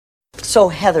So,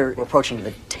 Heather, we're approaching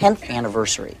the 10th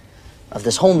anniversary of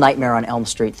this whole Nightmare on Elm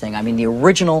Street thing. I mean, the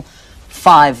original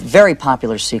 5 very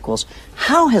popular sequels.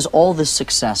 How has all this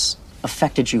success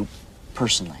affected you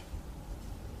personally?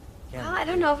 Well, I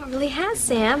don't know if it really has,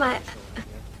 Sam.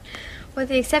 With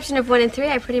the exception of 1 and 3,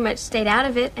 I pretty much stayed out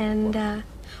of it, and, well,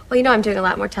 you know I'm doing a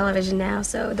lot more television now,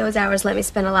 so those hours let me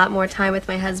spend a lot more time with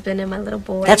my husband and my little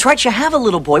boy. That's right, you have a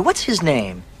little boy. What's his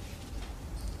name?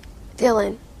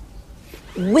 Dylan.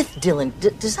 With Dylan,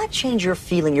 does that change your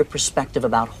feeling, your perspective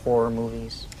about horror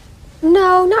movies?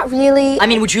 No, not really. I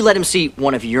mean, would you let him see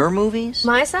one of your movies?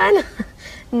 My son?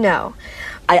 No.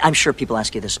 I'm sure people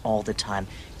ask you this all the time.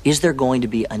 Is there going to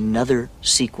be another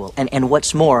sequel? And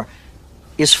what's more,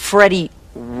 is Freddy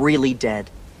really dead?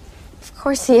 Of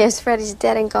course he is. Freddy's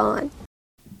dead and gone.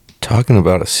 Talking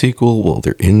about a sequel, well,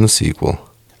 they're in the sequel.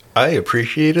 I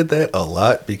appreciated that a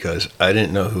lot because I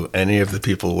didn't know who any of the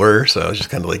people were, so I was just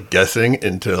kind of like guessing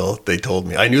until they told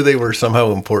me. I knew they were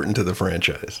somehow important to the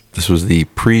franchise. This was the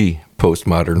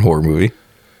pre-postmodern horror movie,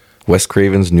 Wes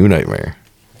Craven's New Nightmare,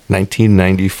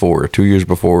 1994, 2 years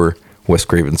before Wes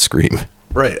Craven's Scream.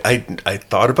 Right. I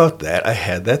thought about that. I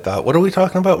had that thought. What are we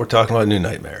talking about? We're talking about New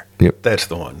Nightmare. Yep. That's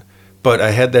the one. But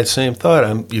I had that same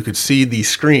thought. You could see the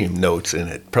Scream notes in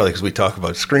it, probably because we talk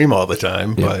about Scream all the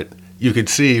time, Yep. but you could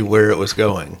see where it was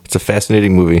going. It's a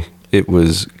fascinating movie. It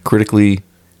was critically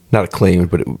not acclaimed,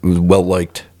 but it was well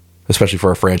liked, especially for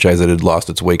a franchise that had lost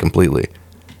its way completely.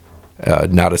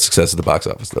 Not a success at the box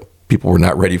office, though. People were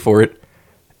not ready for it,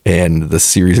 and the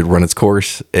series had run its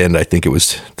course, and I think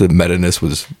the meta-ness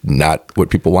was not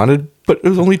what people wanted, but it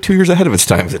was only 2 years ahead of its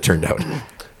time, as it turned out.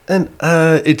 And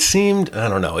it seemed, I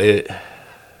don't know, it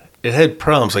had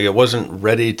problems. Like, it wasn't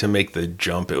ready to make the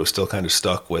jump. It was still kind of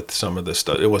stuck with some of the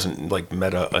stuff. It wasn't, like,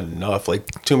 meta enough.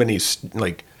 Like, too many,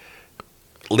 like,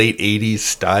 late 80s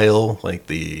style. Like,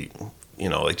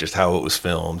 like, just how it was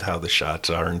filmed, how the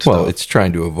shots are and stuff. Well, it's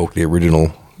trying to evoke the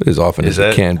original as often as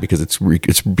it can because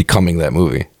it's becoming that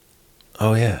movie.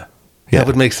 Oh, yeah. Yeah. That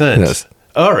would make sense. Yes.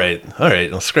 All right.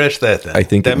 I'll scratch that then. I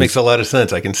think that makes a lot of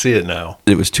sense. I can see it now.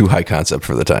 It was too high concept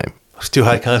for the time. It was too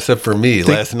high concept for me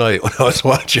last night when I was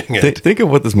watching it. Think of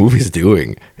what this movie's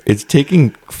doing. It's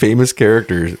taking famous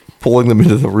characters, pulling them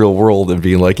into the real world, and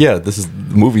being like, yeah, this is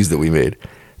the movies that we made.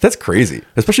 That's crazy,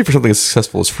 especially for something as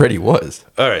successful as Freddy was.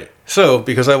 All right. So,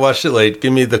 because I watched it late,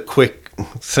 give me the quick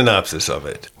synopsis of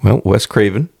it. Well, Wes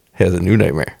Craven has a new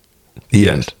nightmare. The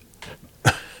end.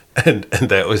 And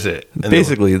that was it. And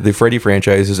basically, the Freddy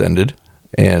franchise has ended,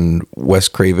 and Wes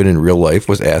Craven in real life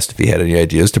was asked if he had any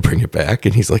ideas to bring it back,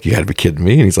 and he's like, you got to be kidding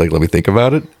me. And he's like, let me think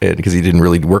about it. And because he didn't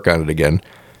really work on it again,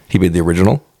 he made the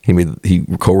original. He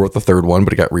co-wrote the third one,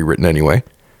 but it got rewritten anyway.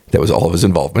 That was all of his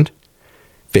involvement.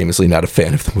 Famously not a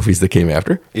fan of the movies that came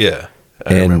after. Yeah,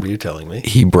 I remember you telling me.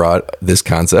 He brought this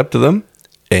concept to them,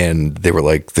 and they were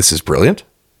like, this is brilliant.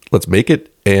 Let's make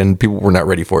it. And people were not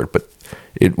ready for it. But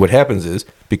what happens is,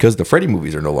 because the Freddy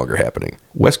movies are no longer happening,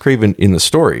 Wes Craven in the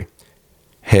story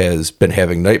has been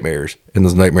having nightmares, and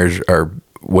those nightmares are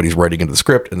what he's writing into the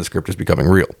script, and the script is becoming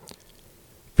real.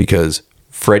 Because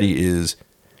Freddy is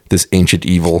this ancient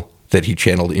evil that he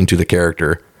channeled into the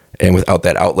character, and without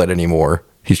that outlet anymore,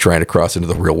 he's trying to cross into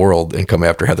the real world and come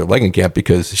after Heather Langenkamp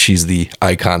because she's the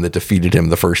icon that defeated him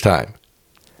the first time.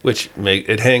 Which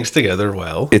it hangs together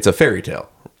well. It's a fairy tale.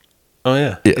 Oh,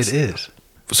 yeah. Yes. It is.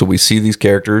 So we see these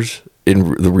characters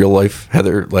in the real life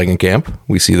Heather Langenkamp.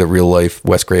 We see the real life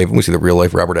Wes Craven. We see the real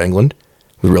life Robert Englund.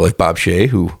 The real life Bob Shea,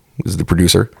 who is the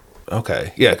producer.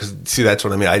 Okay. Yeah, because see, that's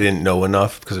what I mean. I didn't know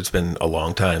enough because it's been a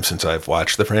long time since I've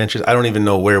watched the franchise. I don't even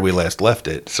know where we last left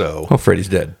it. So, Oh, Freddy's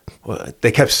dead. Well,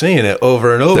 they kept saying it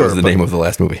over and over. That was the name of the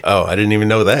last movie. Oh, I didn't even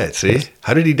know that. See?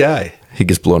 How did he die? He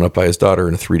gets blown up by his daughter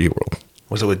in a 3D world.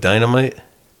 Was it with dynamite?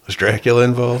 Was Dracula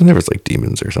involved? And there was like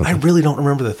demons or something. I really don't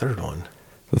remember the third one.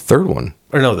 The third one.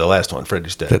 Or no, the last one.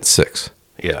 Freddy's dead. That's 6.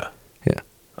 Yeah. Yeah.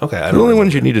 Okay. The only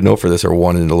ones you need to know for this are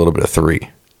 1 and a little bit of 3.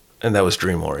 And that was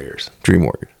Dream Warriors. Dream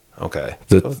Warrior. Okay.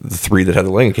 The 3 that Heather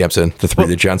Langenkamp's in. The 3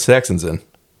 that John Saxon's in.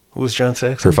 Who was John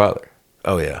Saxon? Her father.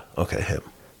 Oh, yeah. Okay, him.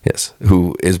 Yes.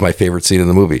 Who is my favorite scene in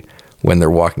the movie. When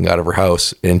they're walking out of her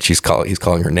house and he's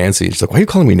calling her Nancy. And she's like, why are you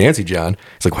calling me Nancy, John?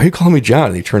 He's like, why are you calling me John?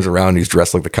 And he turns around and he's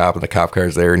dressed like the cop and the cop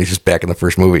car's there and he's just back in the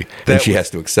first movie. And she has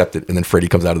to accept it. And then Freddy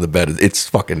comes out of the bed. It's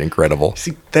fucking incredible.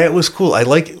 See, that was cool.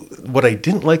 What I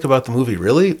didn't like about the movie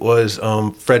really was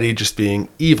Freddy just being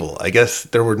evil. I guess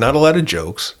there were not a lot of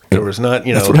jokes. There was not,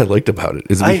 That's what I liked about it.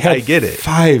 Is I get it.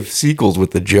 5 sequels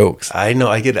with the jokes. I know,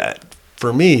 I get that.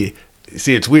 For me,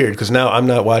 see, it's weird because now I'm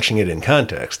not watching it in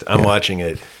context. I'm watching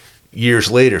it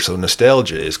years later, so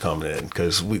nostalgia is coming in,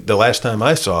 because the last time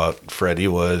I saw Freddy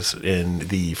was in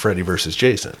the Freddy versus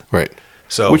Jason. Right.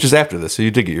 So, which is after this, so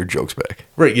you did get your jokes back.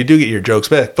 Right, you do get your jokes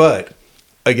back, but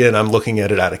again, I'm looking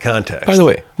at it out of context. By the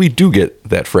way, we do get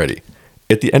that Freddy.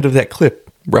 At the end of that clip,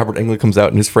 Robert Englund comes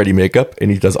out in his Freddy makeup,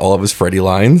 and he does all of his Freddy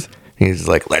lines. And he's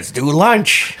like, "Let's do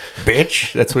lunch,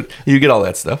 bitch." That's what you get, all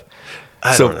that stuff.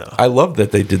 I don't know. I love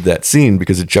that they did that scene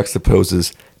because it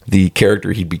juxtaposes the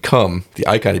character he'd become, the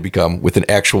icon he'd become, with an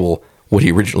actual, what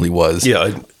he originally was,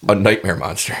 a nightmare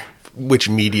monster. Which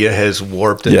media has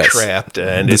warped and trapped,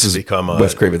 and this it's is become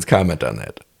Wes Craven's comment on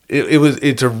that.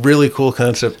 It's a really cool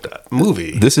concept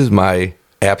movie. This is my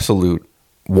absolute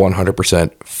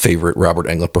 100% favorite Robert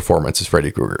Englund performance as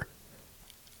Freddy Krueger.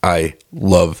 I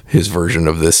love his version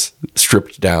of this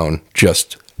stripped down,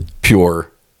 just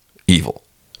pure evil.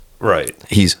 Right.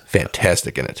 He's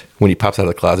fantastic in it. When he pops out of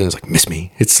the closet and is like, "Miss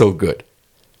me." It's so good.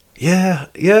 Yeah,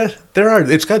 there are.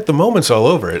 It's got the moments all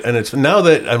over it, and it's now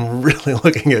that I'm really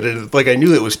looking at it, it's like I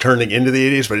knew it was turning into the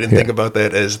 80s, but I didn't think about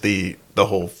that as the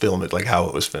whole film, like how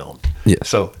it was filmed. Yeah.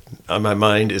 So my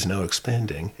mind is now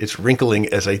expanding. It's wrinkling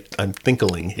as I'm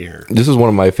thinkling here. This is one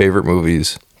of my favorite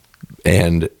movies,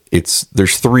 and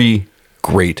there's 3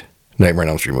 great Nightmare on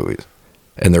Elm Street movies,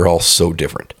 and they're all so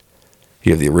different.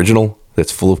 You have the original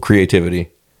that's full of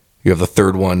creativity. You have the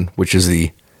third one, which is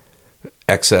the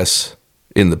excess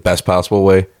in the best possible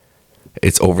way.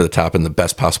 It's over the top in the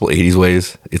best possible 80s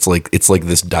ways. It's like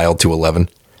this dialed to 11.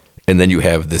 And then you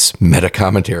have this meta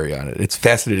commentary on it. It's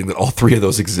fascinating that all 3 of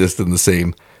those exist in the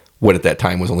same, what at that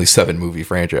time was only 7 movie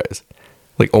franchise.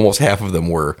 Like almost half of them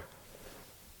were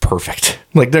perfect.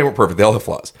 Like they weren't perfect. They all have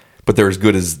flaws, but they're as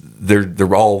good as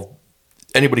they're all.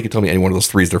 Anybody can tell me any one of those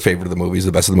 3 is their favorite of the movies,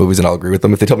 the best of the movies, and I'll agree with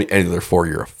them. If they tell me any of their 4,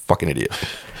 you're a fucking idiot.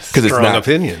 Because it's not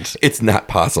opinions. It's not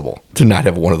possible to not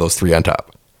have one of those 3 on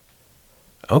top.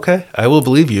 Okay, I will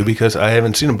believe you because I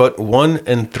haven't seen them, but 1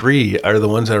 and 3 are the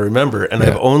ones I remember, and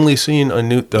I've only seen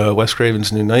Wes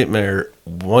Craven's New Nightmare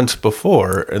once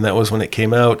before, and that was when it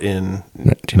came out in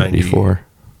 1994.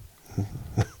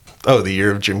 Oh, the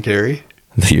year of Jim Carrey.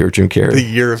 The year of Jim Carrey. The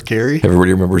year of Carrey.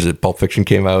 Everybody remembers that Pulp Fiction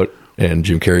came out, and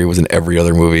Jim Carrey was in every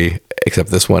other movie except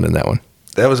this one and that one.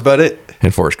 That was about it.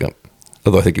 And Forrest Gump.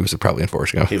 Although I think he was probably in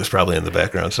Forrest Gump. He was probably in the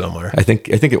background somewhere. I think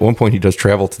at one point he does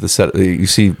travel to the set. You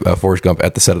see Forrest Gump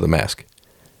at the set of The Mask.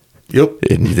 Yep.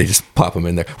 And they just pop him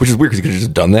in there, which is weird because he could have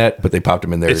just done that, but they popped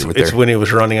him in there. It's when he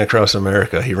was running across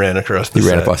America. He ran across the set.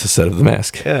 He ran across the set of The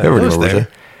Mask. Yeah, everybody was remembers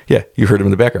there. that. Yeah, you heard him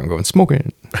in the background going,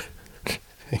 "Smoking."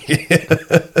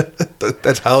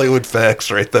 That's Hollywood facts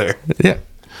right there. Yeah.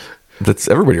 That's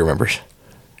everybody remembers.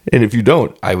 And if you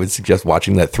don't, I would suggest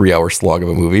watching that 3-hour slog of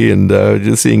a movie and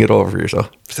just seeing it all over for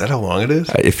yourself. Is that how long it is?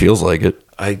 It feels like it.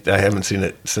 I haven't seen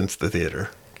it since the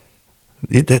theater.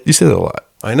 You say that a lot.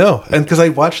 I know. And because I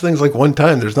watch things like one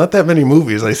time, there's not that many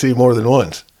movies I see more than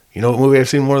once. You know what movie I've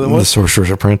seen more than The once?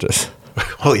 Sorcerer's Apprentice.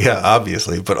 Well, yeah,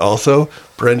 obviously. But also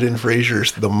Brendan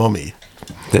Fraser's The Mummy.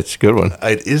 That's a good one.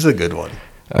 It is a good one.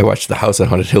 I watched the House on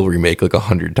Haunted Hill remake like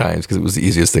 100 times because it was the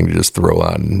easiest thing to just throw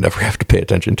on and never have to pay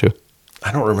attention to.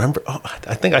 I don't remember. Oh,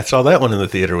 I think I saw that one in the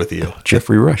theater with you.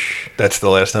 Jeffrey Rush. That's the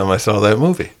last time I saw that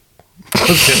movie.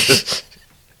 It's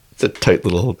a tight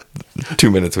little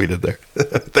 2 minutes we did there.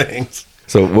 Thanks.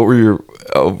 So what were your...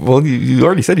 well, you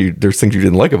already said there's things you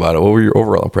didn't like about it. What were your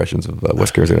overall impressions of Wes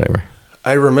Craven's Nightmare?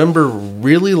 I remember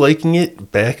really liking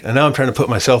it back, and now I'm trying to put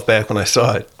myself back when I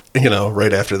saw it,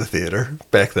 right after the theater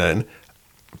back then.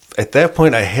 At that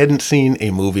point, I hadn't seen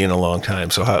a movie in a long time.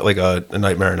 So, a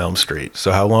Nightmare on Elm Street.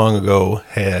 So, how long ago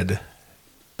had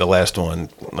the last one,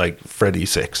 like Freddy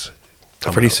 6?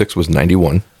 Freddy 6 was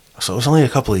 91. So, it was only a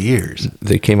couple of years.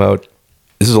 They came out...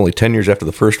 This is only 10 years after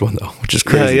the first one, though, which is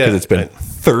crazy because it's been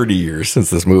 30 years since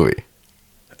this movie.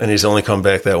 And he's only come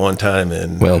back that one time.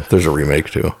 And well, there's a remake,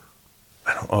 too.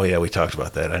 Oh, yeah, we talked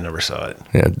about that. I never saw it.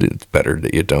 Yeah, it's better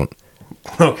that you don't.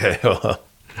 Okay,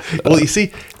 well, you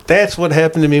see, that's what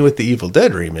happened to me with the Evil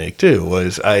Dead remake, too,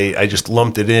 was I just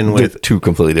lumped it in with... They're 2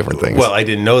 completely different things. Well, I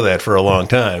didn't know that for a long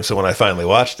time, so when I finally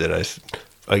watched it,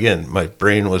 my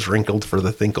brain was wrinkled for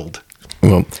the thinkled.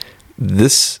 Well,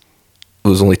 this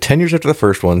was only 10 years after the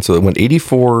first one, so it went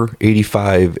 84,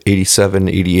 85, 87,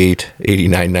 88,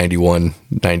 89, 91,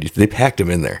 90. They packed them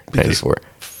in there, 94.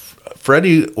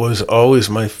 Freddy was always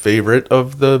my favorite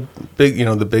of the big,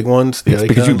 the big ones. It's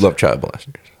because you love child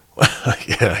molesters.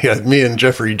 yeah, me and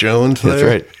Jeffrey Jones. That's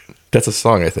right. That's a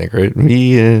song, I think, right?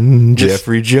 Me and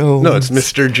Jeffrey Jones. No, it's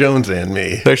Mr. Jones and Me.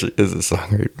 It actually is a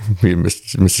song, right? Me and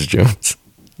Mrs. Jones.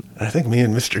 I think Me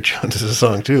and Mr. Jones is a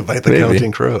song, too, by the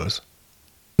Counting Crows.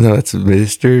 No, that's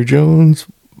Mr. Jones.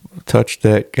 touch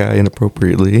that guy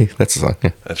inappropriately. That's the song.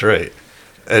 Yeah. That's right.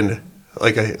 And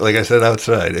like I said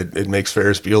outside, it makes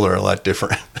Ferris Bueller a lot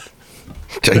different.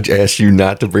 I asked you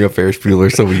not to bring up Ferris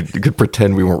Bueller so we could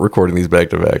pretend we weren't recording these back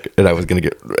to back, and I was going to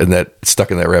get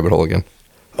stuck in that rabbit hole again.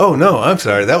 Oh no, I'm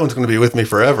sorry. That one's going to be with me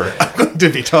forever. I'm going to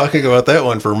be talking about that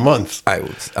one for months.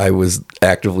 I was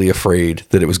actively afraid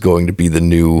that it was going to be the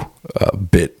new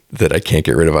bit that I can't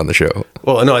get rid of on the show.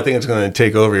 Well, no, I think it's going to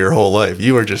take over your whole life.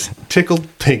 You were just tickled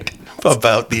pink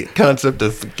about the concept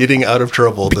of getting out of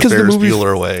trouble the Ferris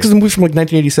Bueller way. Because the movie's from like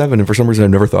 1987, and for some reason I've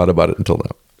never thought about it until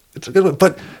now. It's a good one.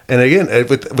 But, and again,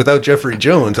 without Jeffrey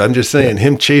Jones, I'm just saying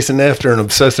him chasing after and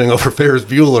obsessing over Ferris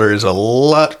Bueller is a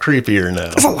lot creepier now.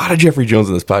 There's a lot of Jeffrey Jones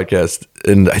in this podcast,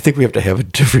 and I think we have to have a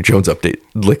Jeffrey Jones update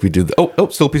like we do.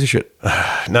 Still a piece of shit.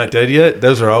 Not dead yet?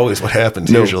 Those are always what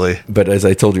happens usually. But as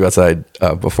I told you outside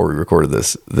before we recorded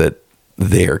this, that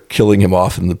they are killing him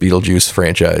off in the Beetlejuice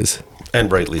franchise. And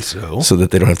rightly so. So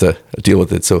that they don't have to deal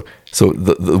with it. So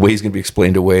the way he's going to be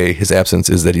explained away, his absence,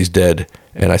 is that he's dead.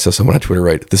 And I saw someone on Twitter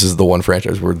write, this is the one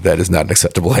franchise where that is not an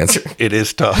acceptable answer. It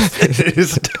is tough. It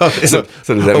is tough. So does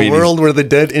that mean a world where the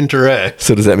dead interact.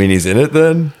 So does that mean he's in it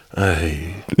then?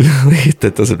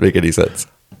 That doesn't make any sense.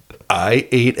 I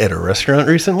ate at a restaurant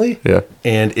recently. Yeah.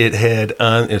 And it had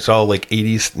it's all like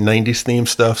 80s, 90s themed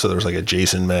stuff. So there was like a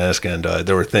Jason mask, and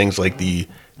there were things like the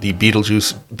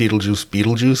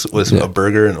Beetlejuice was a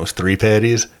burger, and it was 3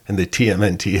 patties, and the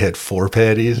TMNT had 4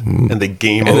 patties, and the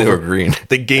game over, they were green.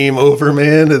 The Game Over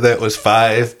Man, that was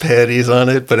 5 patties on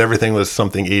it, but everything was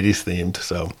something 80s themed.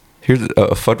 So here's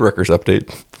a Fuddruckers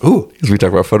update. Ooh, as we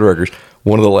talk about Fuddruckers,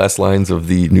 one of the last lines of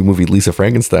the new movie Lisa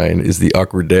Frankenstein is the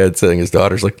awkward dad saying his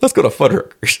daughter's like, let's go to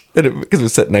Fuddruckers. And because it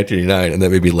was set in 1989, and that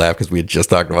made me laugh because we had just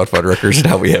talked about Fuddruckers and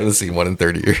how we haven't seen one in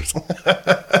 30 years.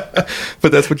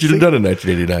 But that's what you'd have done in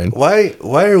 1989.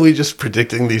 Why are we just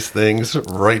predicting these things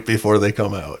right before they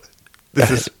come out?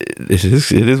 It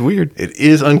is weird. It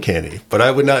is uncanny, but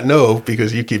I would not know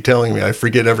because you keep telling me I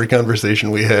forget every conversation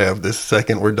we have the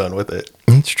second we're done with it.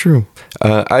 It's true.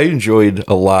 I enjoyed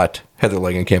a lot Heather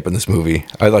Langenkamp in this movie.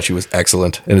 I thought she was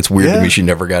excellent, and it's weird to me she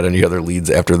never got any other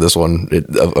leads after this one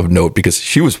of note because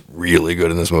she was really good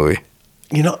in this movie.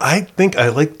 You know, I think I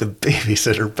like The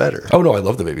Babysitter better. Oh, no, I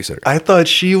love The Babysitter. I thought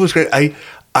she was great.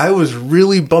 I was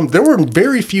really bummed. There were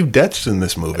very few deaths in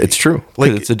this movie. It's true.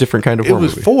 Like, it's a different kind of horror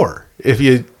movie. It was 4. If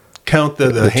you count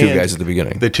the 2 guys at the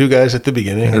beginning. The 2 guys at the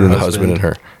beginning. And then the husband and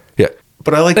her. Yeah.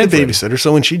 But I like The Babysitter,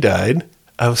 so when she died,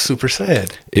 I was super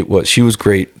sad. She was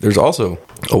great. There's also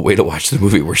a way to watch the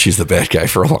movie where she's the bad guy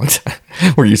for a long time,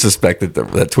 where you suspect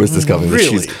that twist is coming.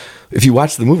 Really? If you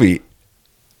watch the movie,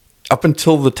 up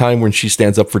until the time when she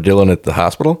stands up for Dylan at the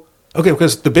hospital. Okay,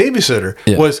 because the babysitter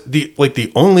was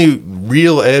the only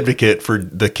real advocate for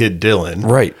the kid Dylan.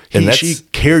 Right. And she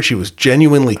cared. She was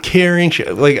genuinely caring.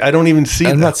 I don't even see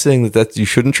that. I'm not saying that you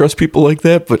shouldn't trust people like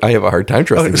that, but I have a hard time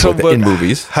trusting people like that in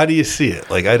movies. How do you see it?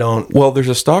 I don't... Well, there's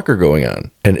a stalker going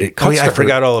on, and it cuts to her. I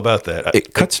forgot all about that.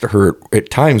 It cuts to her at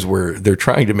times where they're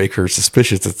trying to make her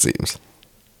suspicious, it seems.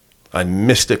 I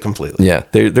missed it completely. Yeah,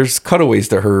 there's cutaways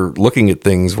to her looking at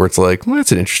things where it's like, well,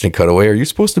 that's an interesting cutaway. Am I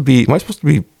supposed to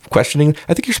be questioning?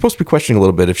 I think you're supposed to be questioning a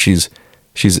little bit if she's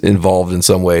involved in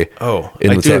some way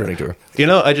in what's happening to her. You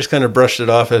know, I just kind of brushed it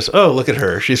off as, oh, look at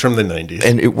her. She's from the 90s.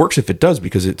 And it works if it does,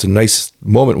 because it's a nice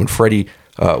moment when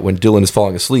when Dylan is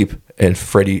falling asleep and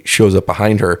Freddie shows up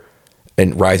behind her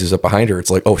and rises up behind her. It's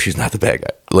like, oh, she's not the bad guy.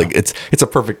 It's a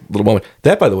perfect little moment.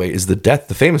 That, by the way, is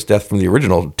the famous death from the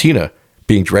original, Tina,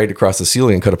 being dragged across the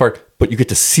ceiling and cut apart, but you get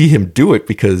to see him do it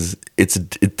because it's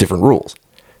different rules.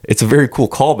 It's a very cool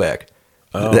callback.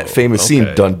 That famous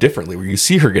scene done differently, where you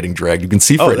see her getting dragged. You can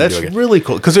see Freddie doing it. That's really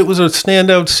cool, because it was a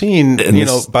standout scene,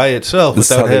 by itself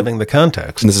without having the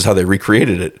context. And this is how they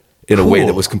recreated it in a way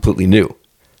that was completely new.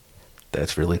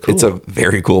 That's really cool. It's a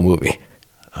very cool movie.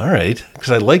 All right,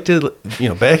 because I liked it,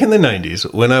 back in the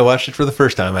 90s when I watched it for the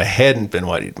first time. I hadn't been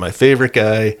my favorite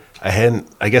guy.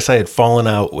 I guess I had fallen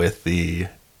out with the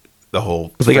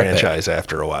whole franchise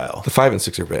after a while. The 5 and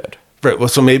 6 are bad. Right. Well,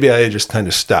 so maybe I had just kind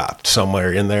of stopped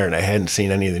somewhere in there, and I hadn't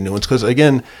seen any of the new ones. Because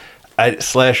again,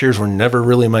 slashers were never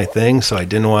really my thing, so I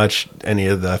didn't watch any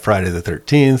of the Friday the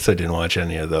 13th. I didn't watch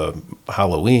any of the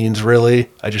Halloweens, really.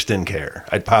 I just didn't care.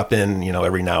 I'd pop in,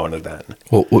 every now and then.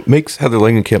 Well, what makes Heather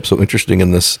Langenkamp so interesting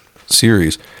in this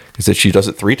series is that she does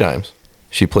it 3 times.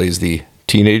 She plays the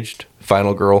teenaged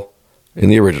final girl in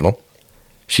the original.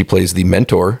 She plays the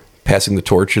mentor passing the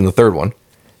torch in the 3rd one.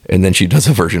 And then she does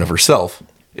a version of herself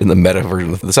in the meta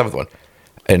version of the 7th one.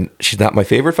 And she's not my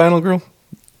favorite final girl.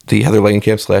 The Heather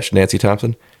Langenkamp / Nancy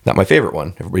Thompson, not my favorite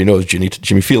one. Everybody knows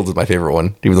Jimmy Fields is my favorite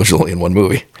one, even though she's only in one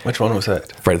movie. Which one was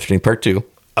that? Friday the 13th Part 2.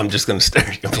 I'm just going to stare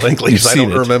at you blankly You've because I seen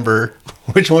don't it. remember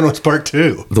which one was part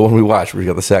 2. The one we watched where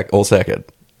you got the old sackhead.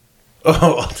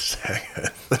 Oh,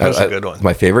 that was a good one.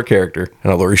 My favorite character.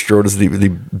 And Laurie Strode is the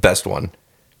best one.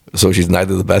 So she's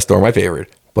neither the best nor my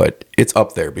favorite, but it's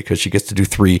up there because she gets to do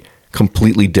 3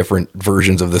 completely different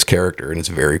versions of this character, and it's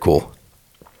very cool.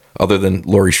 Other than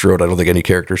Laurie Strode, I don't think any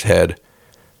characters had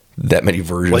that many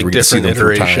versions. Like where you can see different them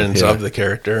through time. iterations Yeah. of the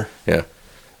character. Yeah.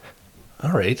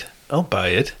 All right. I'll buy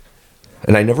it.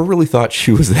 And I never really thought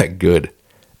she was that good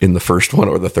in the first one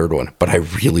or the third one, but I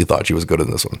really thought she was good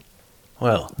in this one.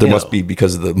 Well, There must be,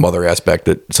 because of the mother aspect,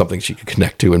 that something she could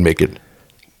connect to and make it.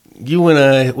 You and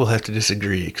I will have to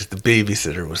disagree because the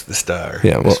babysitter was the star.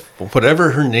 Yeah, well,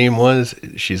 whatever her name was,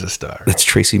 she's a star. that's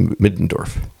Tracy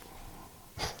Middendorf.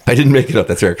 I didn't make it up.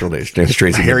 That's her actual name. Her name's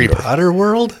Tracy Harry Middendorf. Potter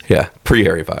world? Yeah,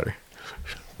 pre-Harry Potter.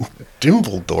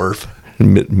 Dimbledorf.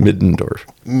 Middendorf.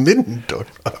 Middendorf.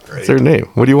 All right. That's her name.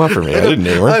 What do you want from me? I didn't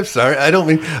name her. I'm sorry. I don't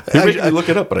mean. You're making me look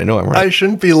it up, but I know I'm right. I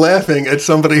shouldn't be laughing at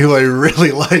somebody who I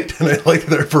really liked, and I liked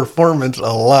their performance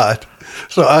a lot.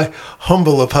 So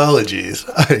humble apologies.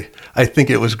 I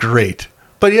think it was great.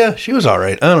 But yeah, she was all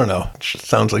right. I don't know. It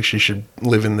sounds like she should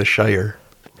live in the Shire.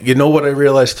 You know what I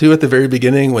realized too at the very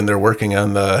beginning when they're working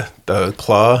on the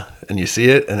claw and you see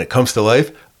it and it comes to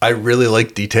life? I really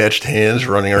like detached hands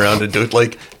running around and do it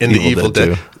like in the Evil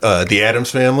Dead, the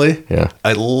Addams Family. Yeah.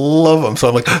 I love them. So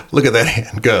I'm like, look at that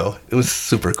hand go. It was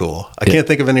super cool. I can't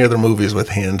think of any other movies with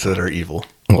hands that are evil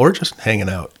or just hanging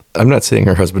out. I'm not saying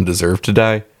her husband deserved to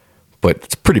die, but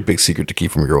it's a pretty big secret to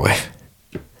keep from your wife.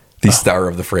 The star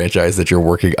of the franchise that you're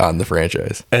working on the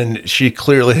franchise. And she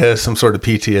clearly has some sort of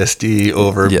PTSD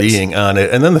over being on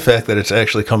it. And then the fact that it's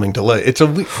actually coming to light.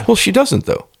 Well, she doesn't,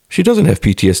 though. She doesn't have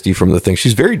PTSD from the thing.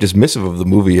 She's very dismissive of the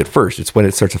movie at first. It's when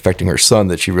it starts affecting her son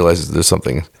that she realizes there's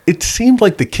something. It seemed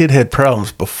like the kid had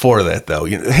problems before that, though.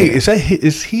 You know, hey,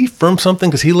 is he from something?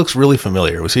 Because he looks really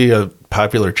familiar. Was he a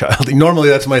popular child? Normally,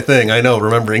 that's my thing. I know,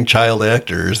 remembering child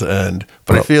actors, but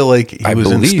I feel like he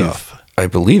was in stuff. I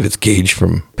believe it's Gage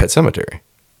from Pet Sematary.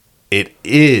 It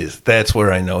is. That's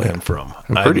where I know him from.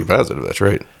 I'm pretty positive that's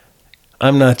right.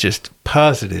 I'm not just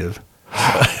positive.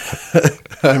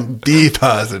 I'm B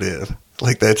positive,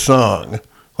 like that song,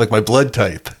 like my blood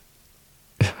type.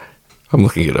 I'm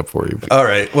looking it up for you. All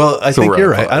right. Well, I think you're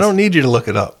right. I don't need you to look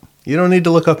it up. You don't need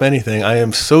to look up anything. I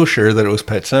am so sure that it was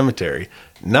Pet Sematary,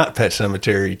 not Pet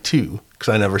Sematary 2, because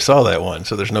I never saw that one,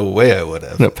 so there's no way I would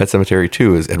have. No, Pet Sematary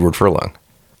 2 is Edward Furlong.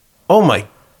 Oh, my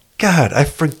God. I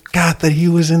forgot that he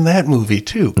was in that movie,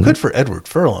 too. Good for Edward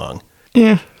Furlong.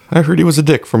 Yeah, I heard he was a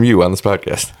dick from you on this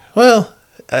podcast. Well,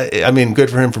 I mean, good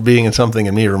for him for being in something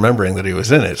and me remembering that he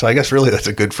was in it. So I guess really that's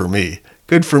a good for me.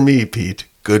 Good for me, Pete.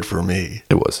 Good for me.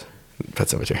 It was Pet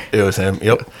Sematary. It was him.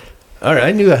 Yep. All right.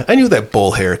 I knew that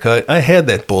bull haircut. I had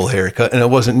that bull haircut, and it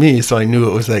wasn't me, so I knew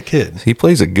it was that kid. He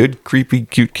plays a good, creepy,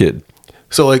 cute kid.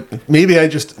 So, like, maybe I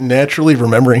just naturally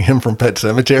remembering him from Pet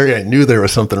Sematary, I knew there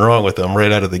was something wrong with him right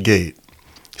out of the gate.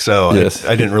 So yes.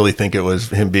 I didn't really think it was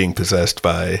him being possessed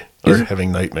by or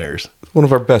having nightmares. One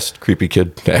of our best creepy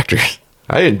kid actors.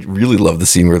 I really love the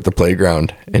scene where at the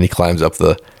playground and he climbs up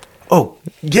the... Oh,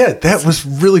 yeah, that was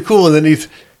really cool. And then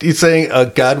he's saying,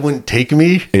 God wouldn't take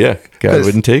me. Yeah, God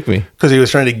wouldn't take me. Because he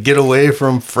was trying to get away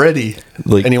from Freddy.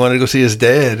 Like, and he wanted to go see his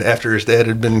dad after his dad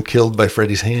had been killed by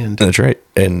Freddy's hand. That's right.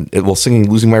 And singing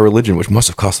Losing My Religion, which must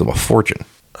have cost him a fortune.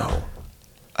 Oh,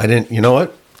 you know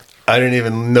what? I didn't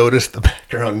even notice the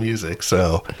background music.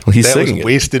 So he's that singing was it.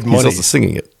 wasted money. He's also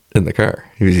singing it in the car.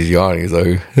 He's yawning. He's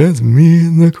like, that's me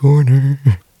in the corner.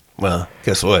 Well,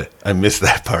 guess what? I missed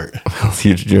that part. Well,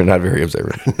 you're not very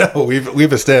observant. No,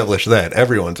 we've established that.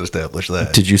 Everyone's established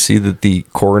that. Did you see that the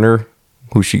coroner,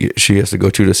 who she has to go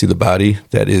to see the body,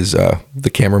 that is the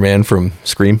cameraman from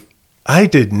Scream? I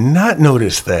did not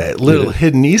notice that little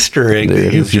hidden Easter egg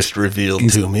that you've just revealed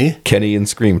to me. Kenny in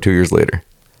Scream 2 years later.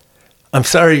 I'm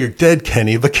sorry you're dead,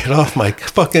 Kenny, but get off my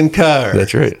fucking car.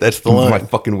 That's right. That's the line. My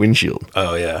fucking windshield.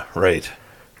 Oh, yeah, right.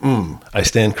 I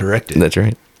stand corrected. That's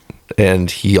right.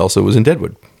 And he also was in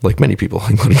Deadwood, like many people,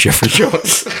 including Jeffrey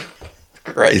Jones.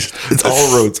 Christ. It's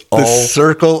all roads. The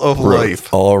circle of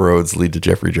life. All roads lead to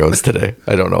Jeffrey Jones today.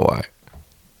 I don't know why.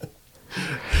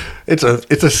 It's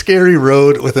a scary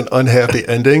road with an unhappy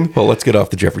ending. Well, let's get off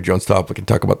the Jeffrey Jones topic and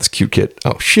talk about this cute kid.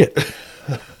 Oh, shit.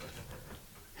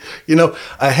 You know,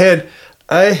 I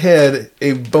had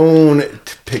a bone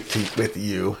to pick with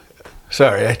you.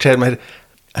 Sorry, I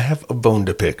have a bone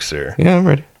to pick, sir. Yeah, I'm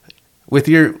ready. With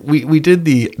we did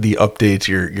the updates,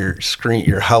 your screen,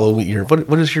 your Halloween,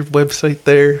 what is your website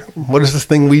there? What is this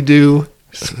thing we do?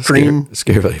 Scream?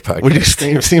 Scare Value Podcast. What do you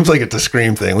Scream? Seems like it's a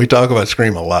Scream thing. We talk about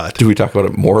Scream a lot. Do we talk about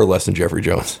it more or less than Jeffrey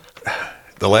Jones?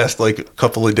 the last like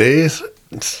couple of days,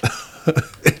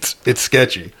 it's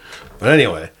sketchy. But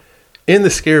anyway, in the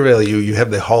scare value, you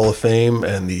have the Hall of Fame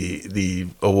and the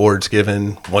awards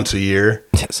given once a year.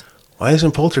 Yes. Why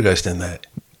isn't Poltergeist in that?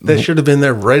 That should have been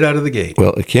there right out of the gate.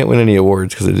 Well, it can't win any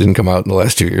awards because it didn't come out in the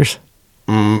last 2 years.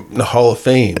 The Hall of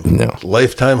Fame. No.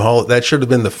 Lifetime Hall. That should have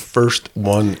been the first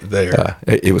one there.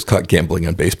 It was caught gambling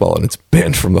on baseball, and it's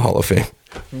banned from the Hall of Fame.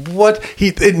 What?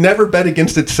 It never bet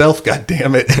against itself, God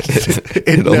damn it.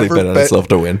 It only bet on itself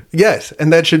to win. Yes,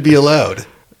 and that should be allowed.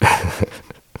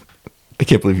 I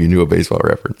can't believe you knew a baseball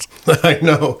reference. I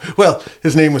know. Well,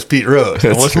 his name was Pete Rose.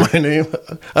 And what's my name?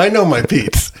 I know my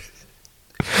Pete's.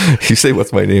 You say,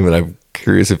 what's my name? And I'm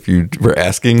curious if you were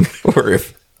asking or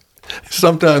if...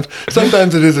 Sometimes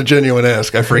it is a genuine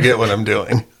ask. I forget what I'm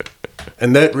doing.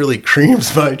 And that really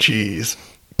creams my cheese.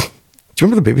 Do you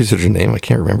remember the babysitter's name? I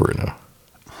can't remember it now.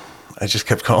 I just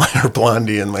kept calling her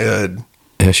Blondie in my head.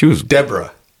 Yeah, she was...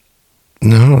 Deborah.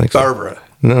 No, I don't think so. Barbara.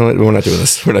 No, we're not doing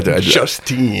this. We're not doing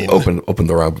Justine. Open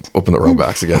the wrong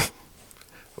box again.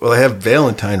 Well, I have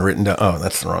Valentine written down. Oh,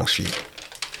 that's the wrong sheet.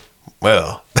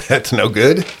 Well, that's no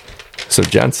good. So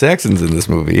John Saxon's in this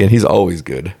movie, and he's always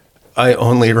good. I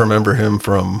only remember him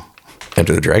from...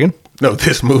 Enter the Dragon? No,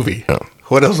 this movie. Oh.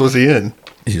 What else was he in?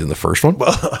 He's in the first one.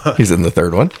 He's in the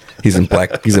third one. He's in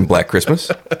Black Christmas.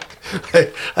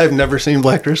 I've never seen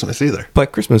Black Christmas either.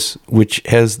 Black Christmas, which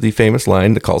has the famous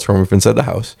line that calls from inside the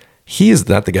house. He is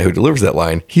not the guy who delivers that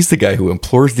line. He's the guy who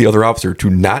implores the other officer to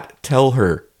not tell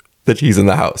her that he's in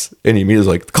the house. And he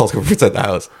immediately calls from inside the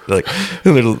house. Like,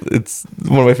 it's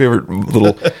one of my favorite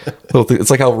little things. It's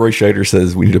like how Roy Scheider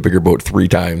says, we need a bigger boat 3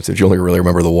 times if you only really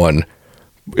remember the one.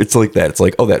 It's like that. It's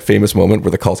like, oh, that famous moment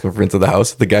where the calls come from inside the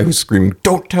house. The guy who's screaming,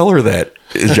 "Don't tell her that,"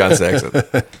 is John Saxon.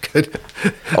 Good.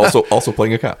 Also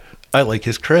playing a cop. I like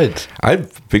his creds. I'm a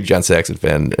big John Saxon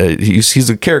fan. He's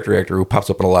a character actor who pops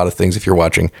up in a lot of things if you're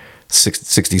watching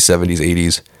 60s, 70s,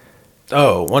 80s.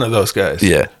 Oh, one of those guys.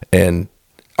 Yeah, and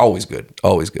always good,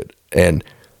 and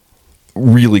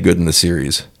really good in the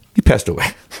series. He passed away.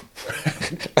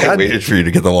 I waited for you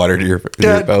to get the water to your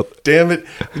mouth. Damn it.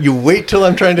 You wait till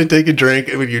I'm trying to take a drink,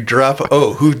 and when you drop,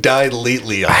 oh, who died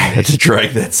lately on I me? had to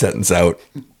drag that sentence out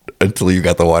until you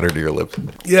got the water to your lips.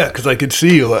 Yeah, because I could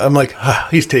see you. I'm like,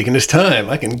 he's taking his time.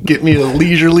 I can get me a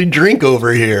leisurely drink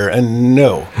over here. And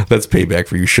no. That's payback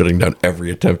for you shutting down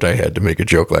every attempt I had to make a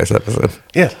joke last episode.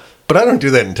 Yeah, but I don't do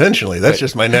that intentionally. That's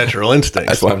just my natural instinct.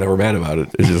 That's why I'm never mad about it.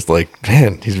 It's just like,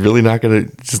 man, he's really not going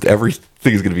to, just everything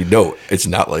is going to be, no, it's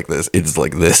not like this. It's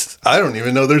like this. I don't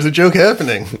even know there's a joke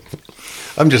happening.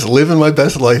 I'm just living my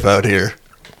best life out here.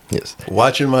 Yes.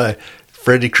 Watching my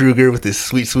Freddy Krueger with his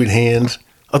sweet, sweet hands.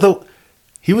 Although,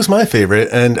 he was my favorite,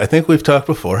 and I think we've talked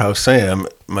before how Sam,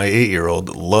 my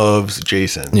 8-year-old, loves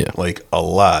Jason, like, a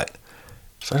lot.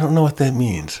 So I don't know what that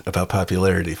means about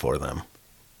popularity for them.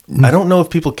 I don't know if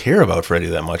people care about Freddy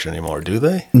that much anymore, do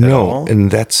they? No,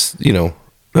 and that's,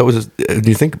 that was, when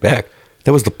you think back,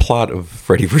 that was the plot of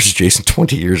Freddy vs. Jason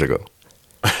 20 years ago.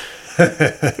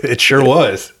 It sure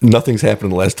was. Nothing's happened in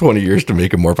the last 20 years to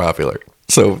make him more popular.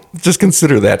 So just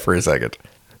consider that for a second.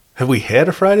 Have we had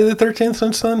a Friday the 13th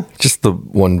since then? Just the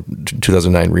one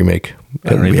 2009 remake.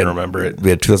 I don't even remember it. We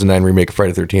had 2009 remake of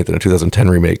Friday the 13th and a 2010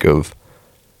 remake of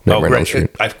Nightmare on Elm Street.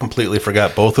 I've completely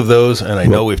forgot both of those, and I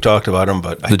know we've talked about them,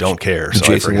 but I don't care.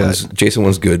 So Jason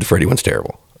one's good, the Freddy one's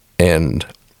terrible. And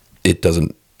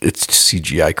it's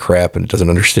CGI crap, and it doesn't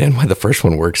understand why the first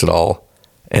one works at all.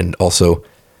 And also,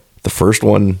 the first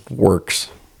one works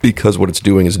because what it's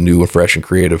doing is new and fresh and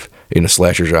creative in a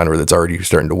slasher genre that's already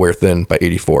starting to wear thin by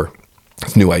 84.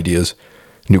 It's new ideas,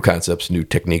 new concepts, new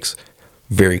techniques.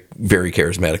 Very, very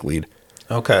charismatic lead.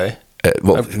 Okay.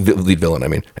 Lead villain, I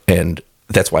mean. And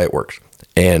that's why it works.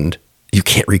 And you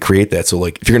can't recreate that. So,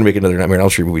 like, if you're going to make another Nightmare on Elm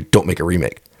Street movie, don't make a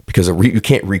remake. Because you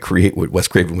can't recreate what Wes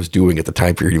Craven was doing at the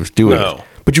time period he was doing it.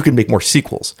 But you can make more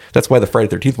sequels. That's why the Friday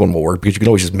the 13th one will work, because you can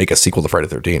always just make a sequel to Friday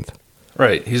the 13th.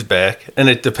 Right, he's back, and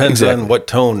it depends on what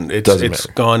tone it's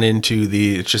gone into.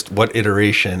 It's just what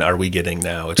iteration are we getting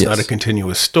now? It's not a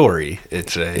continuous story.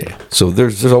 It's a So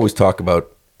there's always talk about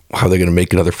how they're going to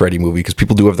make another Freddy movie because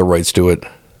people do have the rights to it.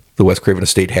 The Wes Craven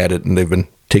estate had it, and they've been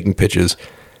taking pitches.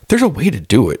 There's a way to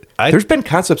do it. There's been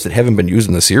concepts that haven't been used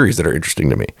in the series that are interesting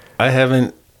to me. I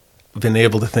haven't been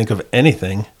able to think of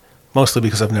anything. Mostly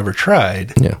because I've never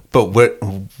tried. Yeah. But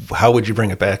how would you bring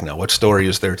it back now? What story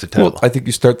is there to tell? Well, I think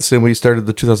you start the same way you started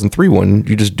the 2003 one.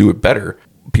 You just do it better.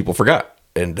 People forgot.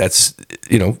 And that's,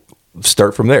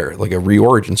 start from there. Like a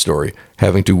re-origin story,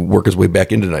 having to work his way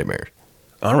back into nightmares.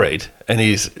 All right. And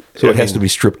So it has to be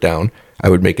stripped down. I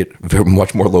would make it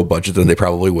much more low budget than they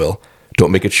probably will,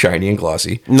 Don't make it shiny and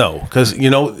glossy. No, because,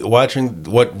 watching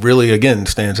what really, again,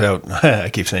 stands out,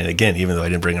 I keep saying it again, even though I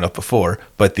didn't bring it up before,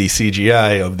 but the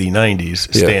CGI of the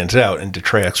 90s stands out and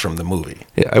detracts from the movie.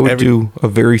 Yeah, I would do a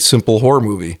very simple horror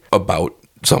movie about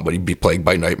somebody be plagued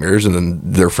by nightmares and then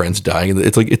their friends dying.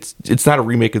 It's like, it's not a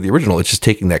remake of the original. It's just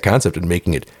taking that concept and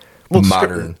making it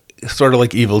modern. Sort of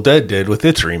like Evil Dead did with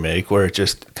its remake, where it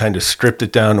just kind of stripped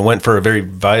it down and went for a very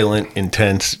violent,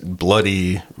 intense,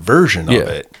 bloody version of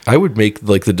it. I would make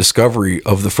like the discovery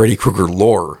of the Freddy Krueger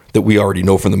lore that we already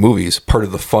know from the movies part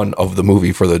of the fun of the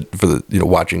movie for the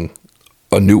watching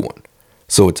a new one.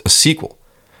 So it's a sequel.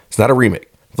 It's not a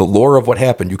remake. The lore of what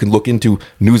happened, you can look into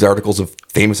news articles of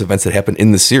famous events that happened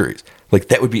in the series. Like,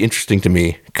 that would be interesting to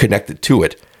me, connected to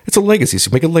it. It's a legacy, so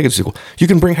make a legacy sequel. You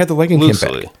can bring Heather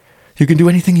Langenkamp back. You can do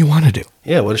anything you want to do.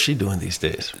 Yeah, what is she doing these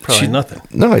days? Probably nothing.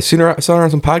 No, I saw her on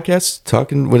some podcasts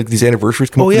talking when these anniversaries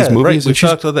come up with these movies. Right. We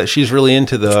talked about that. She's really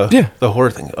into the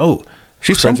horror thing. Oh,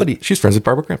 she's friends with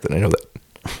Barbara Crampton. I know that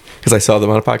because I saw them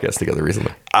on a podcast together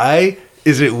recently.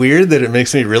 Is it weird that it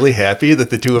makes me really happy that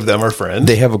the two of them are friends?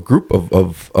 They have a group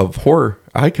of horror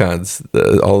icons,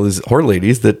 all these horror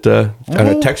ladies that on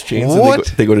a text chains. And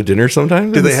they go to dinner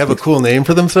sometimes. Do they have a cool name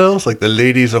for themselves? Like the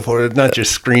ladies of horror, not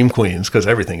just Scream Queens, because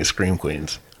everything is Scream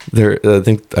Queens.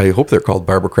 I hope they're called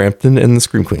Barbara Crampton and the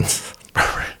Scream Queens.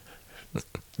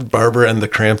 Barbara and the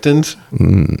Cramptons?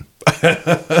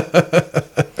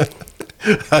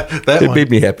 It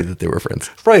made me happy that they were friends.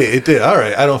 Right, it did. All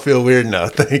right, I don't feel weird now.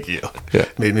 Thank you. Yeah.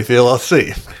 Made me feel all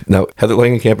safe. Now, Heather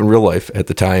Langenkamp in real life at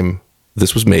the time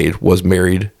this was made was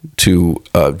married to,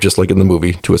 just like in the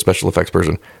movie, to a special effects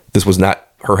person. This was not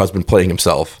her husband playing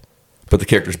himself, but the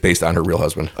character's based on her real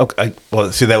husband. Okay.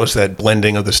 Well, see, that was that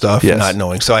blending of the stuff, not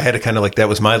knowing. So I had to kind of that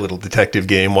was my little detective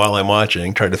game while I'm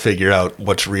watching, trying to figure out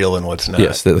what's real and what's not.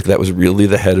 Yes, that was really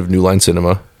the head of New Line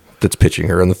Cinema that's pitching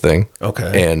her in the thing.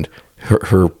 Okay. And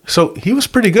her. So he was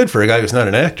pretty good for a guy who's not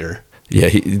an actor. Yeah,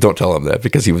 don't tell him that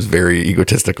because he was very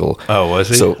egotistical. Oh, was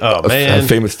he? So, man. A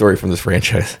famous story from this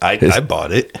franchise. I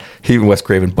bought it. He and Wes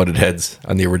Craven butted heads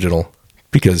on the original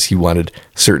because he wanted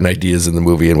certain ideas in the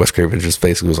movie, and Wes Craven just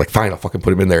basically was like, fine, I'll fucking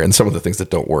put him in there. And some of the things that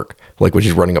don't work, like when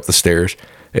she's running up the stairs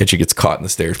and she gets caught in the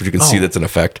stairs, but you can see that's an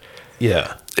effect.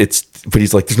 Yeah. But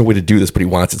he's like, there's no way to do this, but he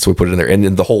wants it, so we put it in there. And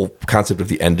then the whole concept of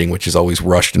the ending, which is always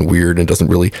rushed and weird and doesn't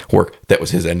really work, that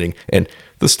was his ending. And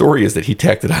the story is that he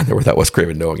tacked it on there without Wes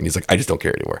Craven knowing, and he's like, I just don't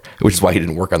care anymore, which is why he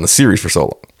didn't work on the series for so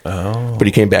long. Oh. But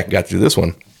he came back and got to do this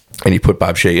one, and he put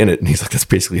Bob Shea in it, and he's like, that's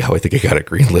basically how I think I got it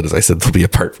greenlit, as I said, there'll be a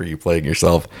part for you playing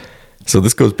yourself. So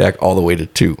this goes back all the way to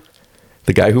 2.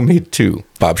 The guy who made 2,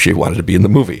 Bob Shea, wanted to be in the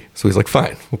movie. So he's like,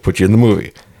 fine, we'll put you in the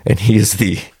movie. And he is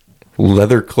the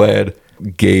leather-clad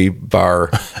gay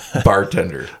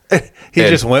bartender. He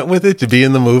just went with it to be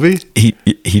in the movie? He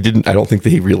didn't. I don't think that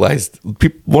he realized.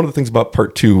 One of the things about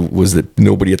part 2 was that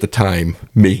nobody at the time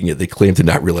making it, they claimed to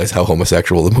not realize how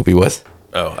homosexual the movie was.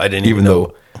 Oh, I didn't even know.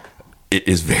 Though it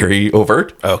is very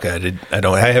overt. Okay,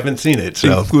 I haven't seen it.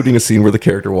 So, including a scene where the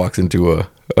character walks into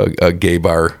a gay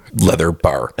bar, leather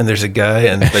bar, and there's a guy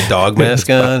and the dog mask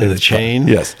on and the chain.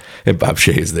 Yes, and Bob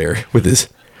Shea is there with his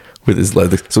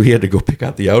leather. So he had to go pick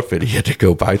out the outfit. He had to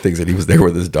go buy things, and he was there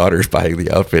with his daughters buying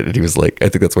the outfit. And he was like, I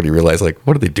think that's when he realized, like,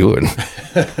 what are they doing?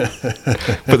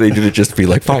 But they did it just to be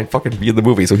like, fine, fucking be in the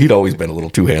movie. So he'd always been a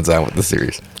little too hands-on with the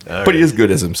series. But he is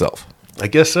good as himself. I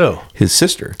guess so. His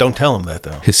sister. Don't tell him that,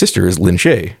 though. His sister is Lynn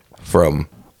Shay from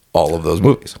all of those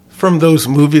movies. From those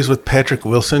movies with Patrick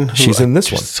Wilson? She's in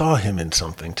this one. I saw him in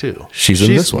something, too. She's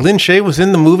in this one. Lynn Shay was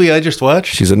in the movie I just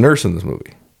watched? She's a nurse in this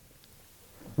movie.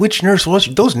 Which nurse was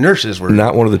she? Those nurses were...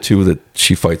 Not one of the 2 that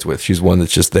she fights with. She's one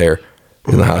that's just there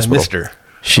in the hospital. I missed her.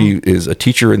 She is a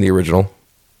teacher in the original,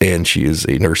 and she is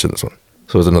a nurse in this one.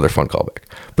 So it's another fun callback.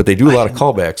 But they do a lot of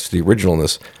callbacks to the original in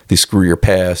this. The screw your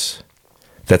pass.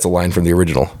 That's a line from the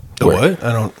original. The what?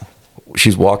 I don't...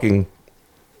 She's walking...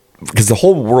 Because the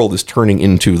whole world is turning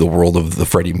into the world of the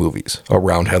Freddy movies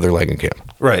around Heather Langenkamp.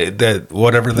 Right. That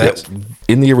whatever that... Yes.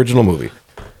 In the original movie,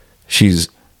 she's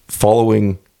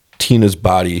following Tina's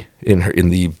body in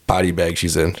the body bag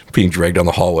she's in, being dragged down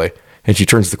the hallway, and she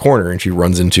turns the corner and she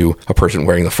runs into a person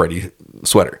wearing the Freddy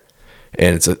sweater,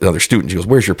 and it's another student. She goes,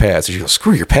 "Where's your pass?" And she goes,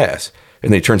 "Screw your pass."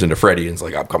 And then he turns into Freddy and is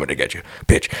like, "I'm coming to get you,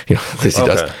 bitch." You know, as he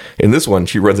does. In this one,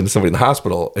 she runs into somebody in the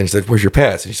hospital and she's like, "Where's your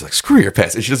pass?" And she's like, "Screw your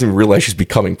pass." And she doesn't even realize she's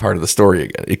becoming part of the story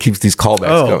again. It keeps these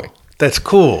callbacks going. That's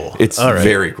cool. It's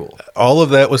very cool. All of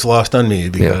that was lost on me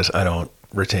because I don't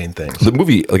retain things. The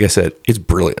movie, like I said, it's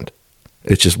brilliant.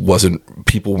 It just wasn't,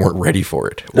 people weren't ready for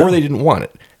it, or they didn't want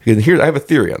it. And I have a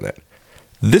theory on that.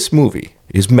 This movie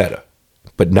is meta,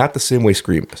 but not the same way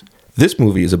Scream is. This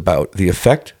movie is about the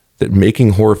effect that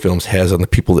making horror films has on the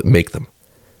people that make them.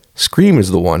 Scream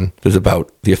is the one that's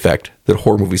about the effect that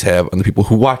horror movies have on the people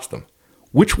who watch them.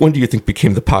 Which one do you think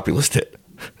became the populist hit?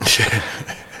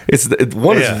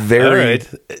 One is very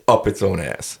up its own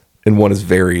ass, and one is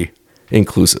very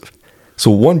inclusive. So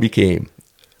one became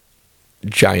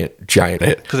giant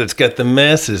hit. Because it's got the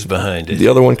masses behind it. The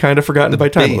other one kind of forgotten by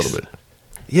time a little bit.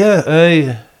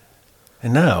 Yeah,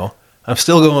 and now I'm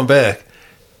still going back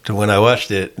to when I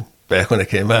watched it back when it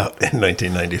came out in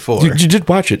 1994. You did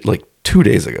watch it like 2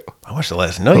 days ago. I watched it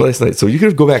last night. So you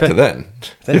could go back to then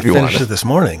if you want. I finished it this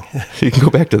morning. You can go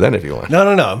back to then if you want. No.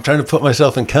 I'm trying to put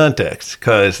myself in context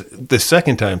because the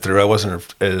second time through, I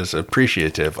wasn't as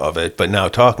appreciative of it. But now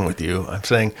talking with you, I'm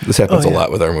saying... This happens a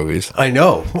lot with our movies. I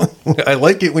know. I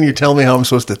like it when you tell me how I'm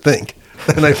supposed to think.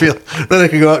 And I feel that I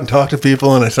can go out and talk to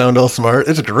people and I sound all smart.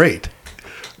 It's great.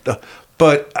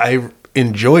 But I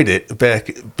enjoyed it back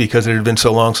because it had been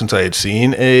so long since I had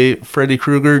seen a Freddy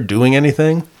Krueger doing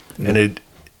anything. Mm-hmm. And it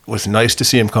was nice to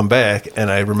see him come back. And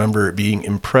I remember being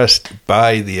impressed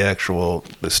by the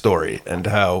story and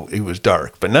how he was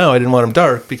dark. But now I didn't want him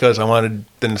dark because I wanted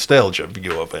the nostalgia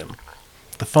view of him.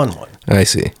 The fun one. I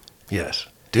see. Yes.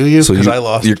 Do you? So because I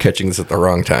lost. You're catching this at the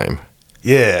wrong time.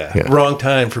 Yeah, wrong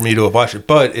time for me to have watched it,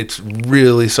 but it's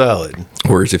really solid.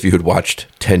 Whereas if you had watched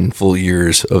 10 full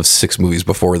years of 6 movies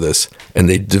before this and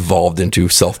they devolved into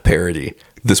self-parody,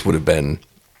 this would have been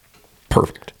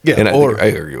perfect. Yeah, and I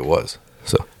agree it was.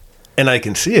 So, and I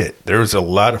can see it. There was a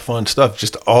lot of fun stuff,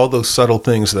 just all those subtle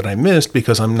things that I missed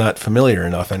because I'm not familiar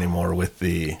enough anymore with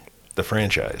the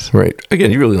franchise. Right.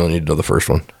 Again, you really don't need to know the first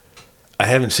one. I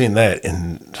haven't seen that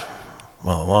in,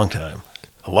 a long time.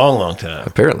 A long time.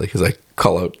 Apparently, because I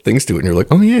call out things to it, and you're like,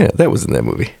 oh, yeah, that was in that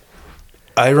movie.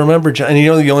 I remember, and the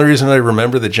only reason I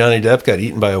remember that Johnny Depp got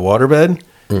eaten by a waterbed,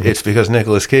 it's because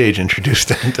Nicolas Cage introduced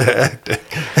him to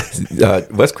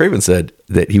acting. Wes Craven said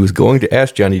that he was going to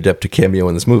ask Johnny Depp to cameo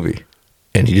in this movie,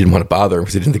 and he didn't want to bother him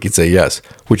because he didn't think he'd say yes,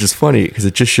 which is funny because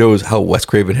it just shows how Wes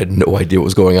Craven had no idea what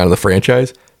was going on in the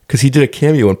franchise because he did a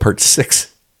cameo in part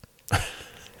 6.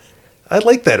 I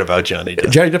like that about Johnny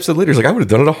Depp. Johnny Depp said later, he's like, I would have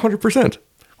done it 100%.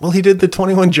 Well, he did the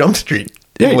 21 Jump Street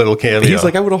little cameo. He's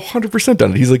like, I would have 100%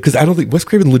 done it. He's like, because I don't think Wes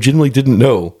Craven legitimately didn't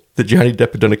know that Johnny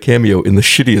Depp had done a cameo in the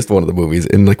shittiest one of the movies.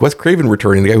 And like Wes Craven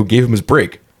returning, the guy who gave him his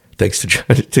break, thanks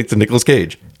to Nicolas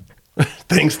Cage.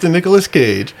 Thanks to Nicolas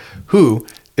Cage, who,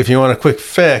 if you want a quick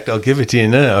fact, I'll give it to you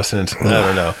now since, I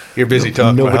don't know, you're busy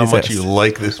talking about how much you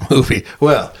like this movie.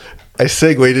 Well, I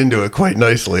segued into it quite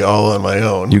nicely all on my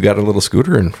own. You got a little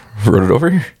scooter and rode it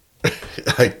over here?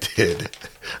 I did.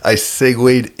 I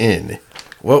segued in.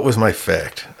 What was my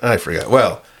fact? I forgot.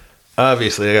 Well,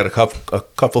 obviously, I got a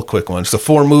couple quick ones. The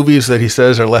 4 movies that he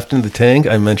says are left in the tank,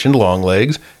 I mentioned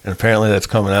Longlegs, and apparently that's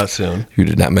coming out soon. You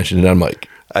did not mention it on mic.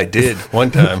 I did,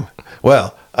 one time.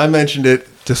 Well, I mentioned it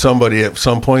to somebody at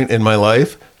some point in my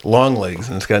life, Longlegs,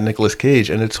 and it's got Nicolas Cage,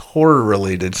 and it's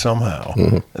horror-related somehow.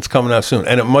 Mm-hmm. It's coming out soon.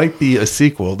 And it might be a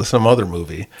sequel to some other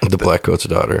movie. The Black Coat's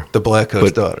Daughter. The Black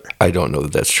Coat's Daughter. I don't know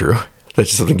that that's true. That's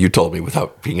just something you told me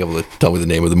without being able to tell me the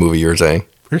name of the movie you were saying.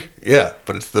 Yeah,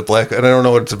 but it's the Black... And I don't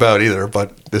know what it's about either,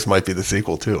 but this might be the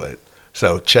sequel to it.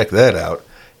 So check that out.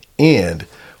 And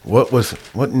what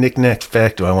knick-knack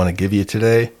fact do I want to give you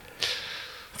today?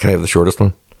 Can I have the shortest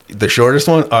one? The shortest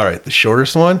one? All right, the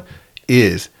shortest one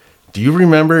is... Do you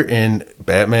remember in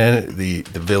Batman, the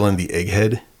villain, the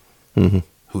Egghead,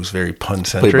 who's very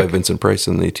pun-centric? Played by Vincent Price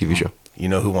in the TV show. You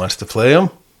know who wants to play him?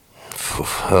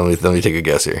 Let me take a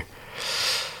guess here.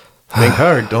 Think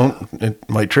hard. It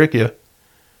might trick you.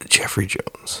 Jeffrey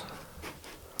Jones.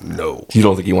 No. You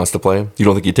don't think he wants to play him? You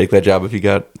don't think he'd take that job if he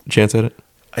got a chance at it?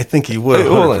 I think he would,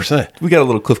 100%. We got a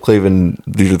little Cliff Clavin,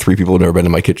 these are 3 people who've never been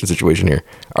in my kitchen situation here.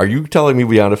 Are you telling me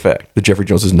beyond a fact that Jeffrey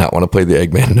Jones does not want to play the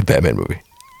Eggman in a Batman movie?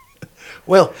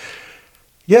 Well,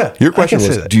 yeah. Your question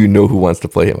was, do you know who wants to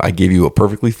play him? I gave you a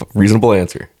perfectly reasonable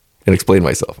answer and explained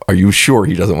myself. Are you sure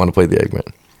he doesn't want to play the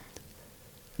Eggman?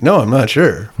 No, I'm not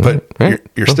sure, but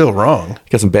you're still wrong.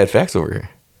 Got some bad facts over here.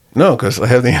 No, because I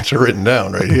have the answer written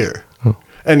down right here.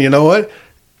 And you know what?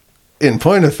 In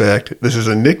point of fact, this is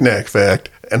a knick-knack fact,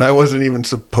 and I wasn't even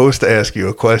supposed to ask you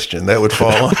a question. That would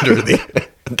fall under the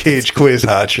Cage quiz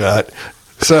hotshot.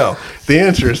 So, the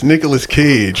answer is Nicolas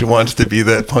Cage wants to be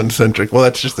that pun-centric. Well,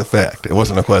 that's just a fact. It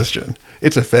wasn't a question.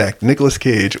 It's a fact. Nicolas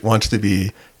Cage wants to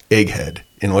be Egghead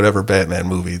in whatever Batman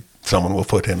movie someone will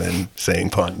put him in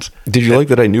saying puns. Did you like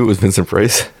that I knew it was Vincent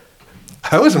Price?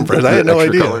 I was impressed. I had no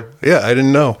idea. Color. Yeah, I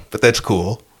didn't know, but that's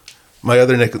cool. My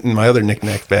other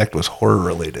knick-knack fact was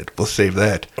horror-related. We'll save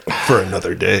that for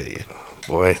another day.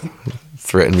 Boy,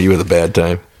 threatened me with a bad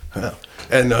time. Yeah.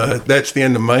 And that's the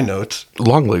end of my notes.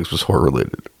 Longlegs was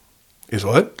horror-related. Is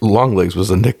what? Longlegs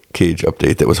was a Nick Cage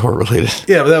update that was horror related.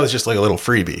 Yeah, but that was just like a little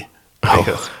freebie.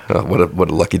 What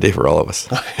a lucky day for all of us.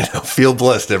 Feel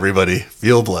blessed, everybody.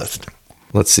 Feel blessed.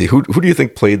 Let's see. Who do you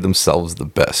think played themselves the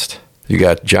best? You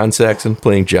got John Saxon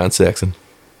playing John Saxon.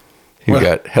 You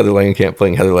got Heather Langenkamp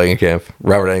playing Heather Langenkamp.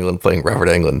 Robert Englund playing Robert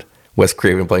Englund. Wes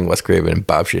Craven playing Wes Craven. And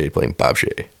Bob Shaye playing Bob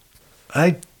Shaye.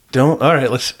 I don't. All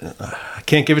right, I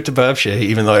can't give it to Bob Shaye,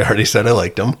 even though I already said I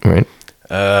liked him. Right.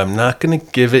 I'm not going to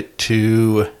give it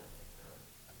to.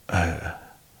 I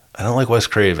don't like Wes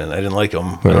Craven. I didn't like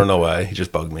him. Right. I don't know why. He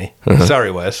just bugged me.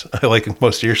 Sorry, Wes. I like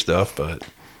most of your stuff, but.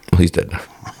 Well, he's dead now.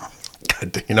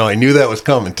 God, I knew that was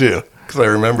coming, too, because I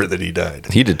remember that he died.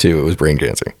 He did, too. It was brain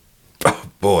cancer. Oh,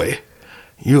 boy.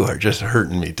 You are just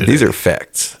hurting me today. These are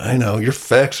facts. I know. Your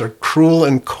facts are cruel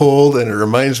and cold, and it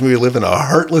reminds me we live in a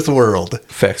heartless world.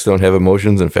 Facts don't have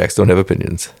emotions, and facts don't have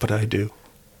opinions. But I do.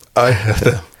 I have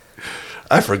them.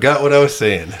 I forgot what I was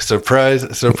saying. Surprise,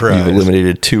 surprise. You've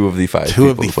eliminated 2 of the 5 2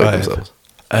 of people the who played 5. themselves.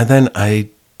 And then I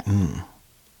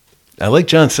like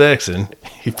John Saxon.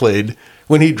 He played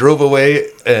when he drove away,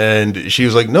 and she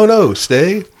was like, no,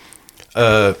 stay.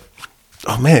 Oh,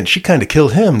 man, she kind of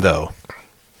killed him, though.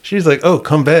 She's like, oh,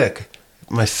 come back.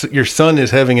 Your son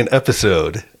is having an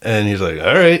episode. And he's like,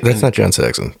 all right. That's not John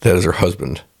Saxon. That is her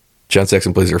husband. John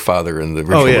Saxon plays her father in the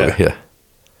original movie. Yeah.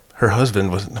 Her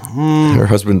husband was... Her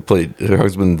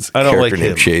husband's character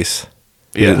named Chase.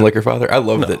 You didn't like her father? I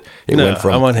love that it went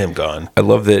from... I want him gone. I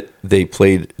love that they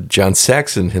played John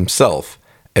Saxon himself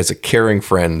as a caring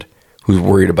friend who's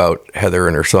worried about Heather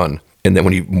and her son. And then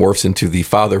when he morphs into the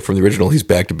father from the original, he's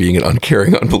back to being an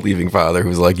uncaring, unbelieving father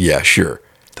who's like, yeah, sure.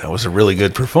 That was a really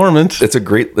good performance. That's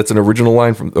an original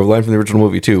line from the original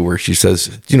movie too, where she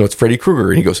says, it's Freddy Krueger.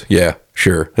 And he goes, yeah,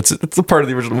 sure. That's a part of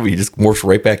the original movie. He just morphs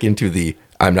right back into the,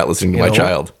 I'm not listening to my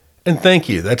child. And thank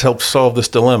you. That's helped solve this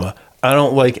dilemma. I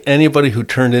don't like anybody who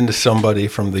turned into somebody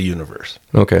from the universe.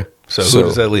 Okay. So who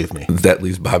does that leave me? That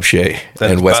leaves Bob Shaye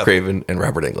and Wes Craven and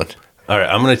Robert Englund. All right.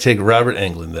 I'm going to take Robert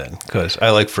Englund then, because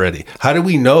I like Freddy. How do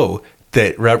we know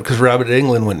that because Robert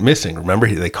Englund went missing? Remember,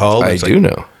 they called? I do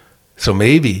know. So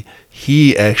maybe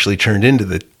he actually turned into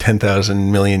the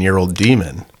 10,000 million year old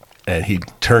demon, and he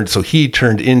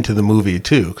turned into the movie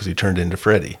too, because he turned into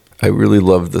Freddy. I really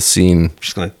love the scene.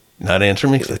 Just going to not answer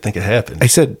me because I think it happened. I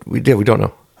said, we don't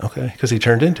know. Okay, because he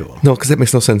turned into him. No, because that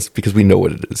makes no sense because we know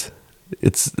what it is.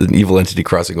 It's an evil entity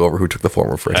crossing over who took the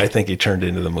form of Freddy. I think he turned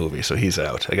into the movie, so he's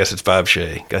out. I guess it's Bob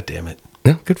Shaye. God damn it.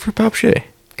 Yeah, good for Bob Shaye.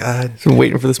 God, I've been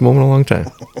waiting for this moment a long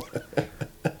time.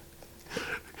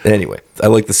 Anyway, I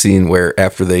like the scene where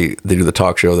after they do the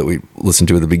talk show that we listened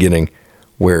to at the beginning,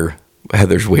 where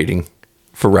Heather's waiting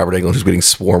for Robert Englund, who's getting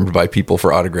swarmed by people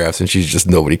for autographs, and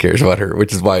nobody cares about her,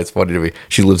 which is why it's funny to me.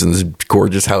 She lives in this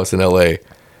gorgeous house in L.A.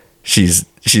 She's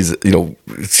the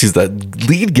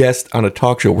lead guest on a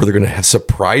talk show where they're going to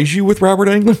surprise you with Robert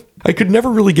Englund. I could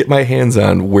never really get my hands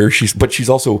on but she's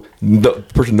also the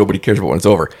person nobody cares about when it's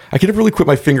over. I could never really put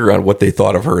my finger on what they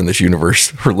thought of her in this universe,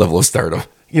 her level of stardom.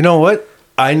 You know what?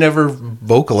 I never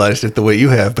vocalized it the way you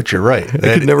have, but you're right.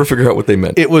 I could never figure out what they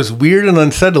meant. It was weird and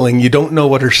unsettling. You don't know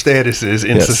what her status is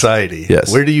in society.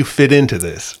 Yes. Where do you fit into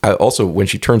this? Also, when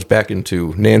she turns back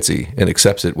into Nancy and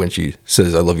accepts it, when she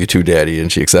says, I love you too, Daddy,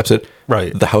 and she accepts it,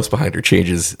 right? The house behind her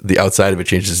changes, the outside of it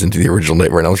changes into the original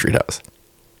Nightmare on Elm Street house.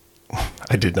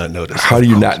 I did not notice. How do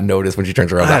you not notice when she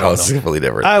turns around? That house is completely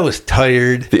different. I was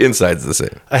tired. The inside's the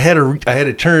same. I had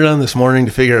to turn it on this morning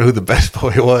to figure out who the best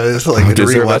boy was. Like to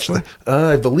rewatch.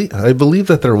 I believe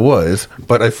that there was,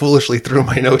 but I foolishly threw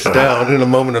my notes down in a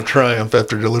moment of triumph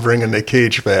after delivering a Nick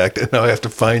Cage fact, and now I have to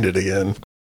find it again.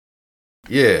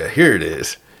 Yeah, here it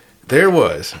is. There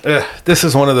was. This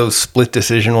is one of those split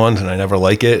decision ones, and I never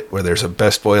like it, where there's a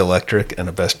Best Boy Electric and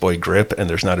a Best Boy Grip, and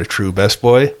there's not a true Best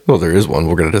Boy. Well, there is one.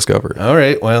 We're going to discover. All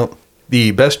right. Well,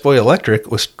 the Best Boy Electric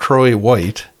was Troy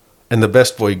White, and the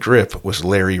Best Boy Grip was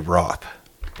Larry Roth.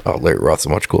 Oh, Larry Roth's a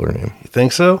much cooler name. You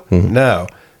think so? Mm-hmm. Now,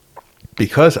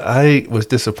 because I was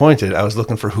disappointed, I was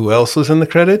looking for who else was in the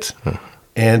credits,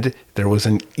 and there was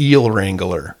an eel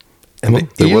wrangler. And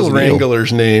the eel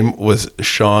wrangler's name was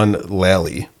Sean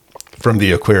Lally from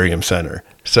the Aquarium Center.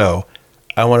 So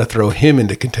I want to throw him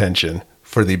into contention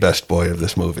for the best boy of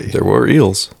this movie. There were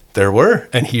eels. There were,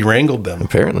 and he wrangled them.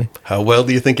 Apparently. How well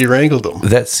do you think he wrangled them?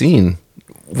 That scene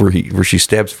where she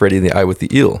stabs Freddy in the eye with the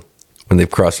eel when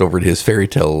they've crossed over to his fairy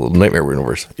tale nightmare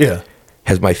universe. Yeah.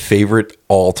 Has my favorite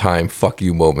all-time fuck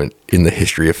you moment in the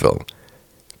history of film.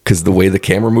 Because the way the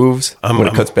camera moves when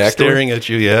it cuts back staring to her, at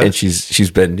you, yeah. And she's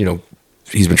been,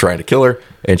 he's been trying to kill her,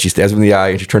 and she stabs him in the eye,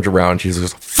 and she turns around, and she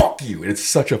goes, fuck you. And it's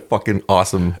such a fucking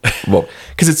awesome moment.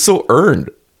 Because it's so earned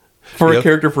for a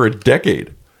character for a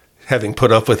decade. having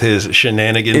put up with his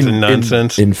shenanigans and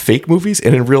nonsense in fake movies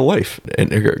and in real life.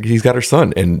 And he's got her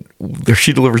son, and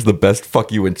she delivers the best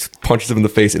 "fuck you" and punches him in the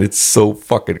face, and it's so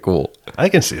fucking cool. I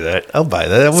can see that. I'll buy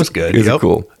that. That was good. It was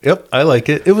cool. Yep, I like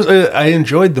it. It was. I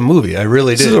enjoyed the movie. I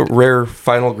really did. This is a rare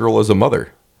final girl as a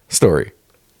mother story.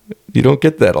 You don't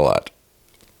get that a lot.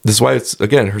 This is why it's,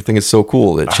 again, her thing is so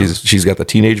cool that she's got the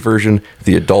teenage version,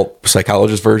 the adult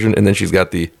psychologist version, and then she's got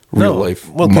the real life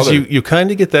Well, because mother. you kind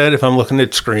of get that if I'm looking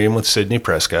at Scream with Sidney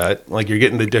Prescott. Like, you're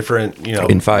getting the different,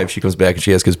 In 5, she comes back and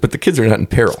she has kids, but the kids are not in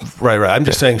peril. Right. I'm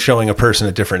just saying showing a person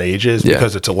at different ages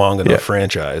because it's a long enough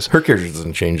franchise. Her character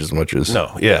doesn't change as much as...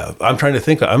 No, yeah. I'm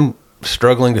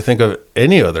struggling to think of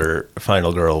any other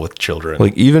final girl with children.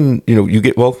 Like, even, you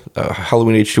get,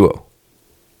 Halloween H2O.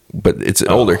 But it's an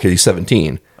older kid. He's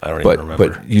 17. I don't even remember.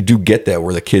 But you do get that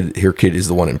where her kid is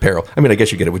the one in peril. I mean, I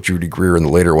guess you get it with Judy Greer in the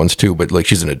later ones too. But like,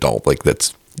 she's an adult. Like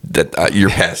you're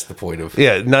past the point of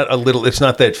not a little. It's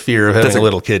not that fear of having a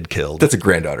little kid killed. That's a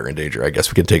granddaughter in danger. I guess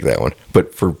we can take that one.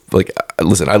 But for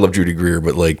listen, I love Judy Greer,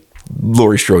 but like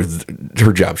Laurie Strode,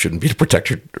 her job shouldn't be to protect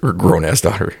her grown ass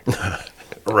daughter.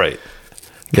 Right.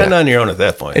 Kind of on your own at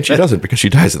that point. And she doesn't, because she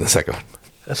dies in the second one.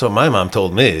 That's what my mom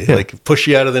told me. Yeah. Like, push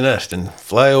you out of the nest and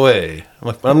fly away. I'm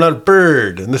like, I'm not a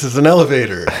bird, and this is an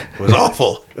elevator. It was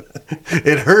awful.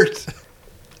 It hurt.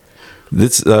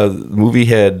 This movie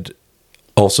had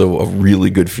also a really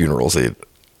good funeral scene.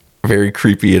 Very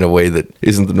creepy in a way that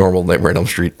isn't the normal Nightmare on Elm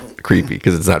Street creepy,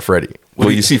 because it's not Freddy.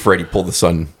 Well, you see Freddy pull the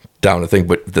son down a thing,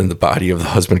 but then the body of the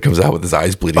husband comes out with his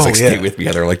eyes bleeding. He's stay with me,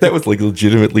 Heather. Like, that was like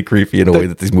legitimately creepy in a way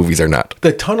that these movies are not.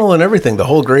 The tunnel and everything, the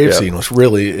whole grave scene was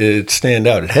really, it stand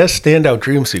out. It has standout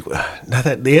dream sequence. Not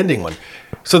that, the ending one.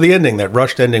 So the ending, that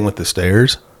rushed ending with the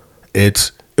stairs,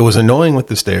 it was annoying with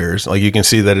the stairs. Like, you can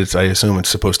see that I assume it's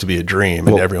supposed to be a dream,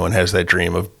 and everyone has that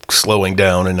dream of slowing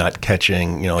down and not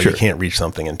catching, you can't reach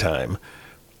something in time.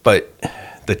 But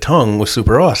the tongue was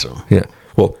super awesome. Yeah.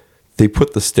 Well, they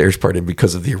put the stairs part in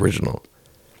because of the original,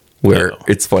 where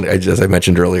it's funny. As I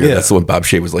mentioned earlier, that's the one Bob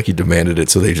Shea was like, he demanded it,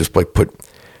 so they just like put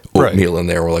oatmeal in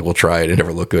there. We're like, we'll try it. It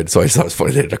never looked good. So I just thought it was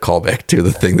funny they had a callback to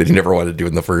the thing that he never wanted to do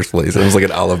in the first place. It was like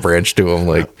an olive branch to him.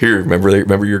 Like, here,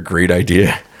 remember your great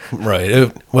idea. Right.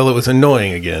 It was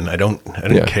annoying again. I don't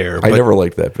care. I never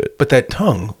liked that bit. But that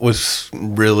tongue was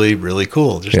really, really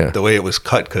cool. Just the way it was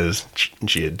cut, because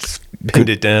she had pinned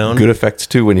it down. Good effects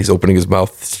too when he's opening his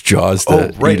mouth, his jaws.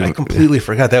 I completely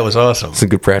forgot. That was awesome. Some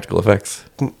good practical effects.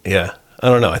 Yeah. I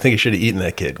don't know. I think he should have eaten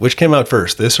that kid. Which came out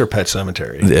first, this or Pet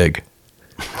Sematary? The egg.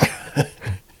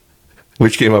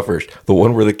 Which came out first? The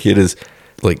one where the kid is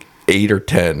like 8 or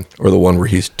 10, or the one where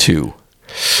he's 2?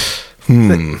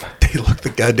 They look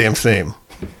the goddamn same.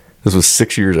 This was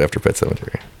 6 years after Pet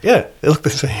Sematary. Yeah, they look the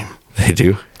same. They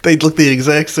do? They look the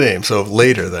exact same. So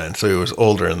later then. So he was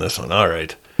older in this one. All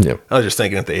right. Yeah. I was just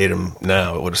thinking if they ate him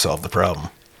now, it would have solved the problem.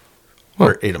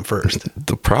 Or ate him first.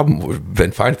 The problem would have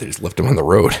been fine if they just left him on the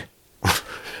road.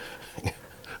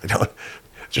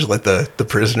 Just let the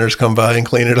prisoners come by and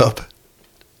clean it up.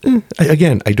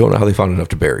 Again, I don't know how they found enough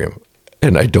to bury him.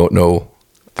 And I don't know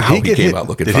how he came out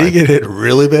looking fine. Did he get hit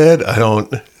really bad? I don't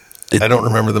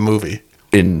remember the movie.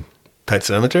 In Pet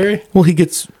Sematary? Well, he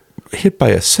gets hit by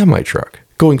a semi-truck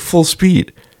going full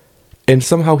speed. And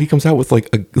somehow he comes out with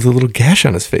like a little gash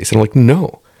on his face. And I'm like,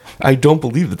 no, I don't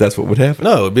believe that that's what would happen.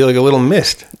 No, it would be like a little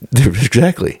mist.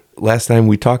 Exactly. Last time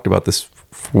we talked about this,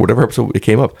 for whatever episode it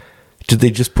came up, did they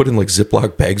just put in like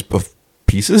Ziploc bags of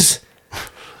pieces?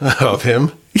 Of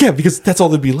him? Yeah, because that's all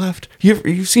that'd be left.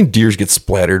 You've seen deers get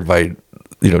splattered by,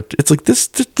 it's like this.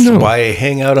 No. That's why I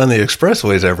hang out on the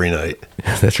expressways every night.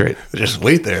 That's right. Just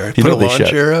wait there. Put a lawn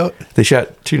chair out. They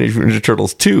shot Teenage Mutant Ninja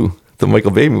Turtles 2, the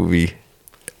Michael Bay movie,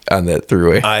 on that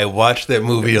throughway. I watched that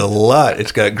movie a lot.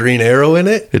 It's got Green Arrow in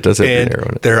it. It does have Green Arrow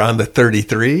in it. They're on the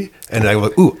 33, and I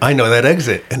went, ooh, I know that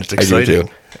exit, and it's exciting. I do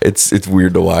too. It's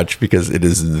weird to watch because it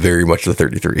is very much the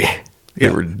 33. They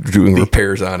were doing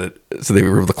repairs on it, so they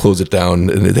were able to close it down,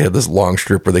 and they had this long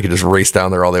strip where they could just race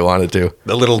down there all they wanted to.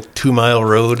 The little 2-mile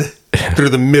road through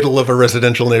the middle of a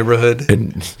residential neighborhood.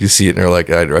 And you see it, and they're like,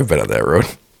 I've been on that road.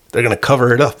 They're going to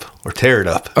cover it up or tear it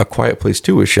up. A Quiet Place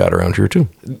 2 was shot around here, too.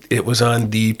 It was on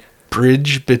the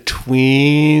bridge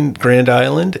between Grand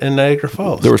Island and Niagara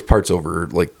Falls. There was parts over,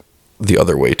 like, the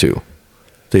other way, too.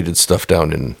 They did stuff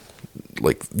down in,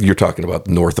 like, you're talking about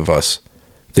north of us.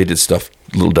 They did stuff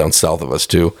a little down south of us,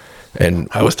 too. And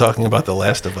I was talking about The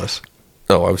Last of Us.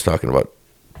 Oh, I was talking about...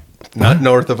 Not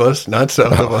north of us, not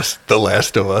south of us, The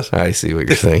Last of Us. I see what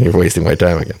you're saying. You're wasting my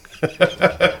time again.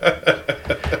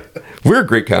 We're a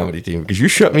great comedy team because you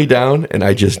shut me down and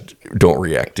I just don't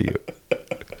react to you.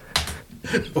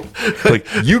 Like,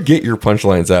 you get your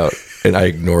punchlines out and I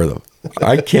ignore them.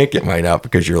 I can't get mine out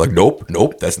because you're like,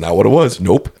 nope, that's not what it was.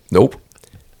 Nope.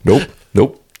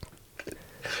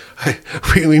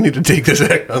 We need to take this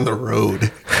act on the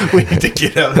road. We need to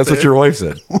get out That's there. what your wife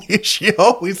said. She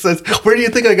always says, where do you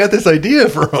think I got this idea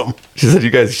from? She said, you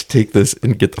guys should take this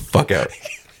and get the fuck out.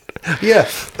 Yeah.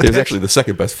 It was actually the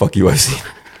second best fuck you I've seen.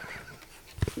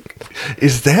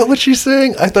 Is that what she's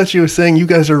saying? I thought she was saying, you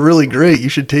guys are really great. You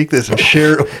should take this and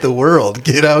share it with the world.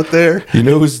 Get out there. You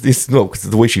know who's no, because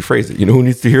the way she phrased it. You know who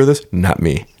needs to hear this? Not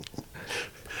me.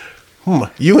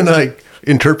 You and I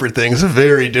interpret things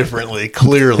very differently,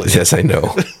 clearly. Yes, I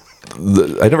know.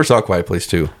 I never saw Quiet Place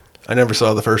 2. I never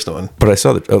saw the first one. But I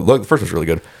saw the first one's really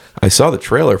good. I saw the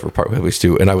trailer for Quiet Place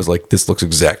 2, and I was like, this looks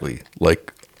exactly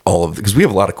like all of, because we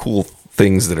have a lot of cool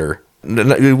things that are,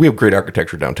 we have great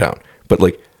architecture downtown, but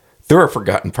like, there are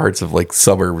forgotten parts of like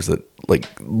suburbs that,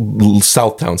 like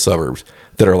Southtown suburbs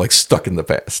that are like stuck in the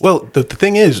past. Well, the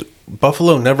thing is,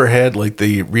 Buffalo never had like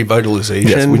the revitalization.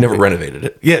 Yes, we never renovated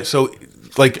it. Yeah, so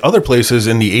like other places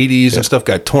in the 80s and stuff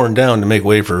got torn down to make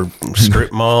way for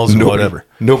strip malls and whatever.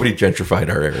 Nobody gentrified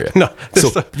our area. No.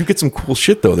 So you get some cool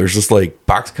shit though. There's just like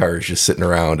boxcars just sitting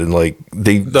around and like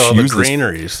they the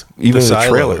granaries. Even the in the silos.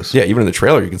 trailers. Yeah, even in the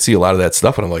trailer you can see a lot of that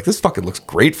stuff and I'm like, this fucking looks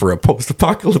great for a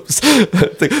post-apocalypse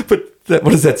thing. But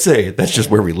what does that say? That's just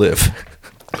where we live.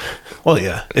 Well,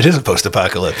 yeah, it is a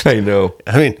post-apocalypse. I know.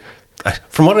 I mean,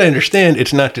 from what I understand,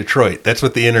 it's not Detroit. That's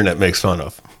what the internet makes fun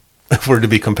of. If we're to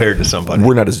be compared to somebody.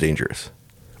 We're not as dangerous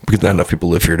because not enough people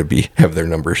live here to have their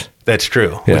numbers. That's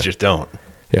true. Yeah. We just don't.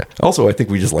 Yeah. Also, I think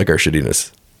we just like our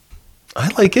shittiness. I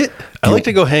like it. I like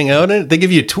to go hang out in it. They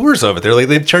give you tours of it.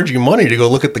 They charge you money to go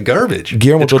look at the garbage.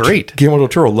 It's great. Guillermo del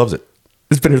Toro loves it.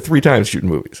 He's been here 3 times shooting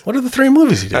movies. What are the 3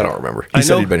 movies he did? I don't remember. He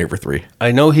said he'd been here for 3.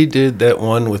 I know he did that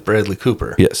one with Bradley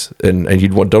Cooper. Yes, and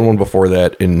he'd done one before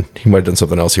that, and he might have done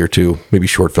something else here too, maybe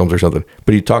short films or something.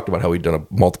 But he talked about how he'd done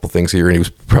multiple things here, and he was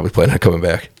probably planning on coming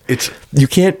back. You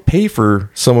can't pay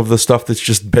for some of the stuff that's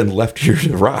just been left here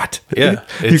to rot. Yeah,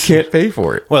 you can't pay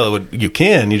for it. Well, you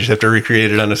can. You just have to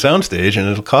recreate it on a soundstage, and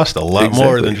it'll cost a lot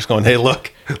more than just going, "Hey,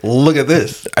 look at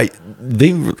this."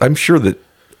 I'm sure that.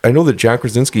 I know that John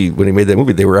Krasinski, when he made that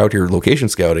movie, they were out here location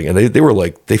scouting, and they were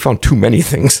like, they found too many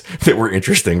things that were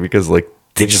interesting because like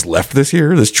they just left this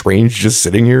here. This train's just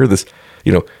sitting here. This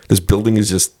building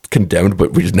is just condemned,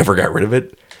 but we just never got rid of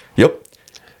it. Yep.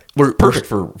 We're perfect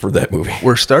for that movie.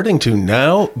 We're starting to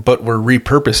now, but we're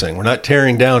repurposing. We're not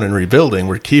tearing down and rebuilding.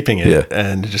 We're keeping it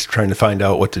and just trying to find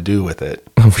out what to do with it.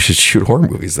 We should shoot horror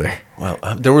movies there. Well,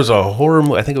 there was a horror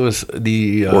movie. I think it was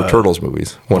the... or Turtles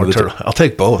movies. I'll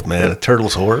take both, man. A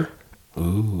Turtles horror.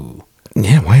 Ooh.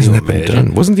 Yeah, why hasn't that been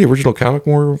done? Wasn't the original comic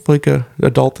more of like a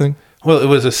adult thing? Well, it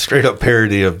was a straight up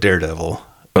parody of Daredevil.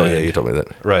 Oh, yeah, you told me that.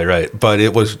 Right. But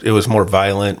it was more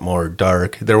violent, more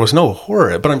dark. There was no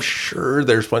horror, but I'm sure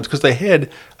there's ones because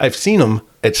I've seen them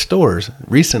at stores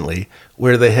recently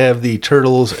where they have the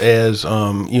turtles as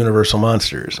universal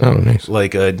monsters. Oh, nice.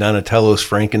 Like Donatello's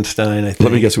Frankenstein, I think.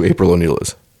 Let me guess who April O'Neil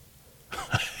is.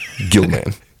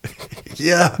 Gilman.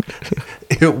 Yeah,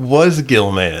 it was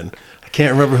Gilman. I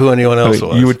can't remember who anyone else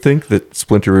was. You would think that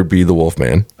Splinter would be the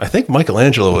Wolfman. I think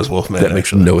Michelangelo was Wolfman. That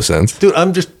makes no sense. Dude,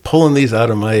 I'm just pulling these out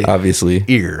of my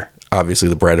ear. Obviously,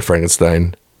 the Bride of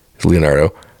Frankenstein is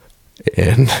Leonardo.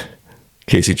 And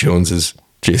Casey Jones is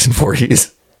Jason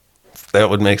Voorhees. That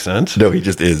would make sense. No, he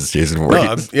just is Jason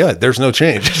Voorhees. No, there's no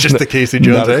change. It's just the Casey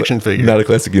Jones action figure. Not a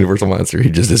classic Universal monster.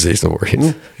 He just is Jason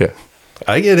Voorhees. Yeah.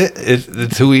 I get it.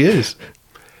 It's who he is.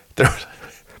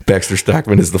 Baxter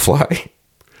Stockman is the Fly.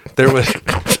 There was...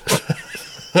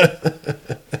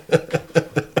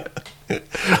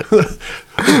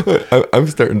 I'm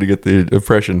starting to get the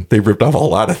impression they ripped off a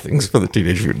lot of things for the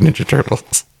Teenage Mutant Ninja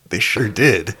Turtles. They sure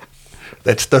did.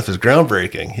 That stuff is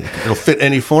groundbreaking. It'll fit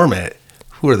any format.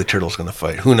 Who are the turtles going to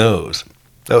fight? Who knows?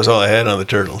 That was all I had on the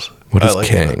turtles. What is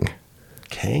Kang?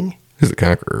 Kang? He's the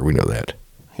Conqueror. We know that.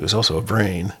 He was also a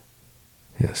brain.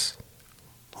 Yes.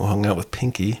 Who hung out with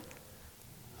Pinky,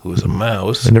 who was a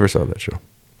mouse. I never saw that show.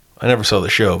 I never saw the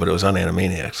show, but it was on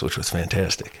Animaniacs, which was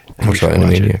fantastic. I never saw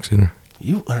Animaniacs either.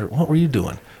 What were you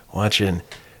doing? Watching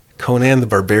Conan the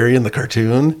Barbarian, the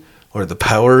cartoon, or the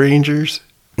Power Rangers?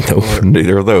 No,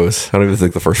 neither of those. I don't even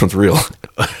think the first one's real.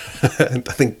 I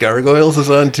think Gargoyles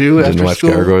is on too. Didn't watch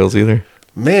Gargoyles either.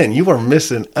 Man, you are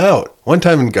missing out. One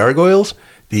time in Gargoyles,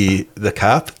 the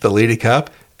lady cop,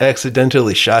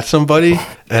 accidentally shot somebody,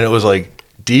 and it was like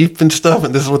deep and stuff.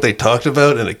 And this is what they talked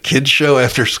about in a kids show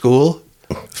after school.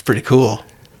 It's pretty cool.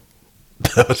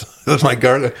 That was my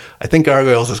gargoyle. I think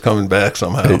Gargoyles is coming back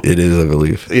somehow. It is, I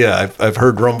believe. Yeah, I've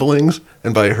heard rumblings,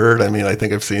 and by heard I mean I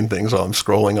think I've seen things while I'm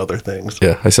scrolling other things.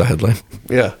 Yeah, I saw a headline.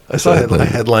 Yeah, I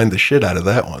headlined the shit out of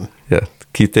that one. Yeah,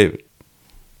 Keith David.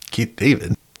 Keith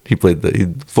David. He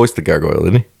voiced the gargoyle,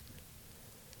 didn't he?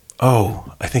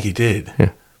 Oh, I think he did.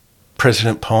 Yeah.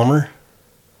 President Palmer?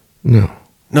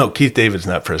 No, Keith David's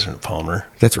not President Palmer.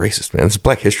 That's racist, man. It's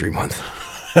Black History Month.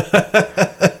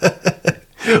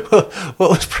 What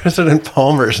was President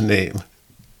Palmer's name?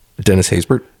 Dennis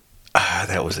Haysbert.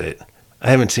 That was it. I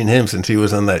haven't seen him since he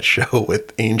was on that show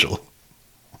with Angel,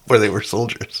 where they were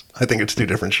soldiers. I think it's two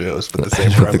different shows, but the same I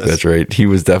don't premise. think that's right. He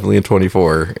was definitely in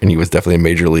 24, and he was definitely in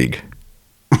Major League.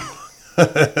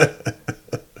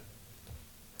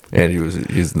 And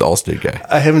he's an Allstate guy.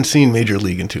 I haven't seen Major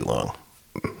League in too long.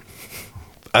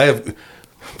 But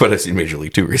I've seen Major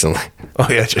League 2 recently. Oh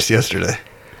yeah, just yesterday.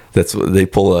 That's what they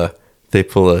pull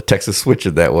a Texas switch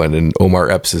in that one, and Omar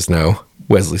Epps is now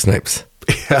Wesley Snipes.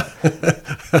 Yeah,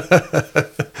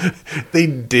 they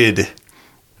did.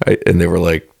 And they were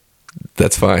like,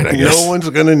 "That's fine. I guess No one's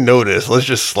gonna notice. Let's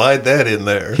just slide that in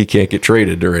there." he can't get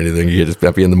traded or anything. He just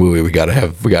not be in the movie. We gotta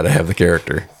have the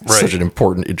character. Right. Such an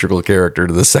important integral character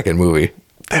to the second movie.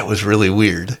 That was really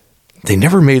weird. They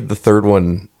never made the third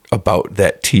one about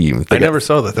that team. I never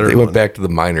saw the third They one. went back to the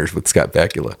minors with Scott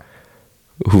Bakula,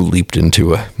 who leaped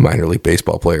into a minor league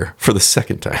baseball player for the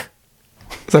second time.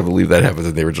 I believe that happens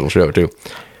in the original show too.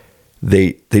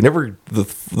 They never. The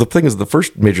thing is, the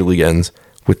first Major League ends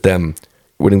with them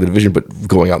winning the division, but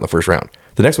going out in the first round.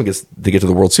 The next one they get to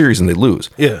the World Series and they lose.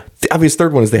 Yeah. The obvious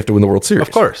third one is they have to win the World Series.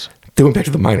 Of course. They went back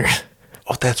to the minors.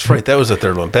 Oh, that's right. That was the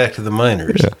third one. Back to the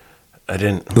minors. Yeah. I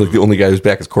didn't. Like the only guy who's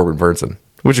back is Corbin Burnson,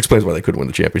 which explains why they couldn't win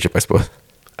the championship, I suppose.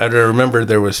 I remember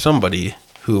there was somebody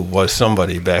who was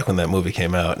somebody back when that movie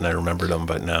came out, and I remembered him,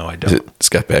 but now I Is don't. it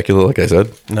Scott Bakula, like I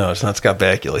said? No, it's not Scott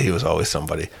Bakula. He was always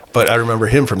somebody. But I remember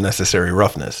him from Necessary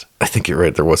Roughness. I think you're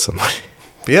right. There was somebody.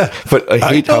 Yeah. But I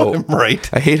hate know how him right.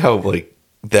 I hate how like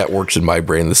that works in my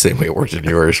brain the same way it works in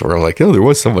yours, where I'm like, oh, there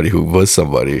was somebody who was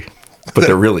somebody, but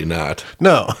they're really not.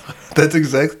 No, that's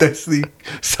the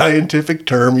scientific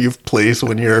term you've placed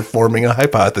when you're forming a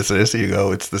hypothesis. You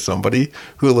go, it's the somebody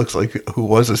who looks like who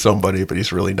was a somebody, but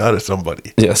he's really not a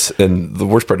somebody. Yes, and the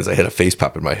worst part is I had a face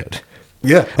pop in my head.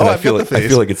 Yeah. And I I've feel got like the face. I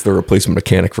feel like it's the replacement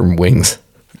mechanic from Wings.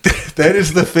 That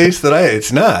is the face that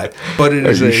it's not, but it Are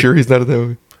is you sure he's not in that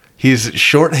movie? He's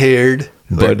short-haired,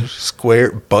 Bud. like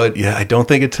square. Bud, yeah, I don't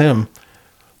think it's him.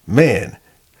 Man,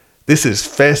 this is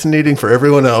fascinating for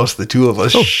everyone else, the two of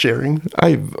us sharing.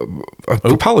 I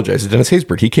apologize to Dennis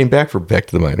Haysbert. He came back for Back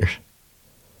to the Minors.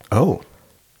 Oh.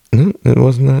 It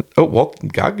wasn't that. Oh, Walton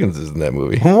Goggins is in that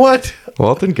movie. What?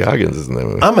 Walton Goggins is in that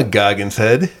movie. I'm a Goggins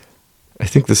head. I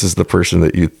think this is the person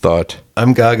that you thought.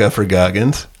 I'm Gaga for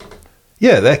Goggins.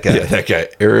 Yeah, that guy. Yeah, that guy.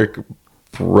 Eric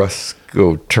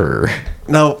Bruscoter.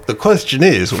 Now, the question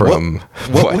is, From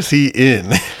what what? was he in?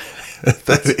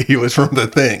 That he was from The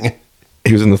Thing.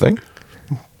 He was in the thing?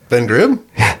 Ben Grimm?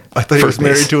 I thought he was First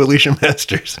married base. to Alicia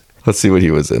Masters. Let's see what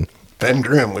he was in. Ben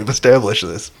Grimm, we've established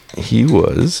this. He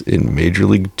was in Major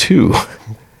League 2.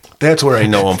 That's where I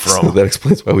know him So from. that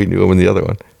explains why we knew him in the other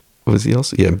one. Was he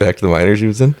also? Yeah, Back to the Minors he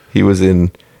was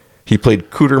in. He played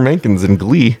Cooter Mankins in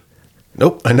Glee.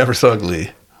 Nope, I never saw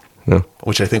Glee, No,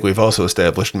 which I think we've also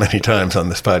established many times on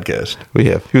this podcast. we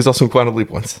have. He was also in Quantum Leap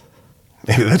once.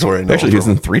 Maybe that's where I know Actually, him he was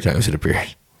from. in 3 times it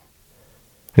appeared.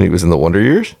 And he was in The Wonder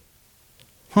Years.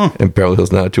 And Beverly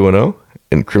Hills 90210.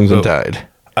 And Crimson Oh. Tide.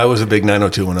 I was a big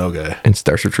 90210 guy. And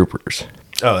Starship Troopers.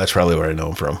 Oh, that's probably where I know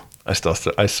him from. I saw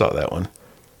that one.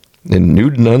 And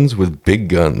Nude Nuns with Big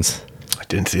Guns. I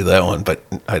didn't see that one, but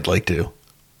I'd like to.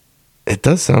 It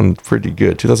does sound pretty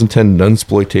good. 2010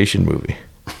 Nunsploitation movie.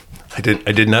 I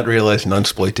did not realize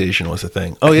nunsploitation was a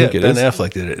thing. Oh yeah, think it Ben is.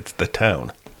 Affleck did it. It's The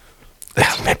Town.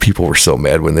 Ah, man, people were so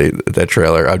mad when that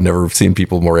trailer. I've never seen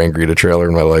people more angry at a trailer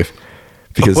in my life.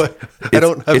 Because What?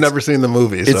 I've never seen the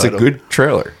movie. So It's I a don't- good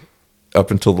trailer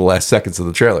up until the last seconds of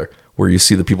the trailer, where you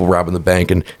see the people robbing the bank,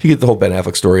 and you get the whole Ben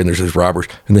Affleck story, and there's these robbers,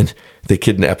 and then they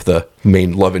kidnap the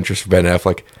main love interest for Ben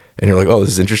Affleck, and you're like, oh, this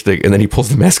is interesting. And then he pulls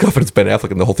the mask off, and it's Ben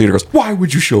Affleck, and the whole theater goes, why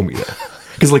would you show me that?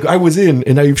 Because like I was in,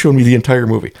 and now you've shown me the entire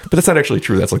movie. But that's not actually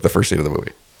true. That's like the first scene of the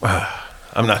movie.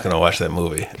 I'm not going to watch that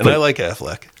movie, and I like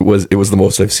Affleck. It was the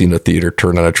most I've seen a theater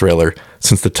turn on a trailer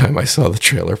since the time I saw the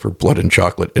trailer for Blood and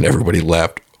Chocolate, and everybody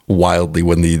laughed wildly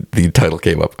when the title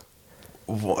came up.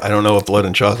 I don't know what Blood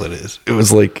and Chocolate is. It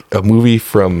was like a movie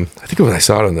from, I think when I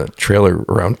saw it on the trailer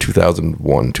around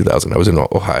 2001, 2000. I was in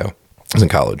Ohio. I was in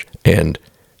college. And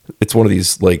it's one of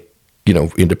these, like,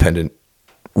 independent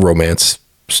romance,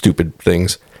 stupid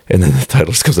things. And then the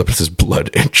title just comes up and says blood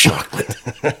and chocolate.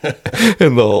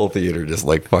 And the whole theater just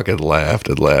like fucking laughed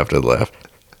and laughed and laughed.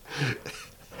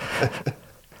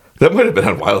 That might have been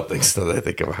on Wild Things, now that I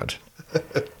think about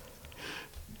it.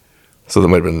 So that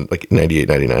might have been like 98,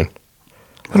 99.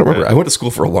 I don't remember. I went to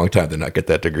school for a long time to not get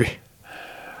that degree.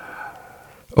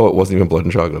 Oh, it wasn't even blood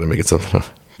and chocolate. I'm making something up.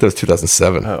 That was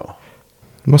 2007. Oh.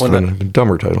 It must have been a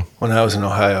dumber title. When I was in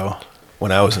Ohio,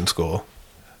 when I was in school,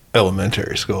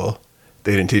 elementary school,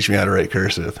 they didn't teach me how to write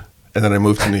cursive. And then I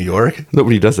moved to New York.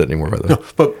 Nobody does that anymore, by the way. No,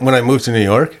 but when I moved to New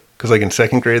York, because like in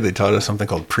second grade, they taught us something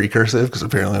called pre-cursive, because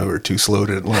apparently we were too slow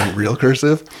to learn real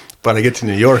cursive. But I get to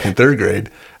New York in third grade,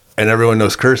 and everyone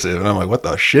knows cursive. And I'm like, what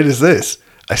the shit is this?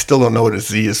 I still don't know what a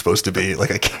Z is supposed to be.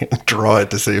 Like, I can't draw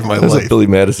it to save my That's life. a Billy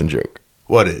Madison joke.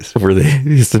 What is? Where they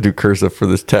used to do cursive for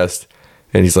this test.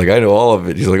 And he's like, I know all of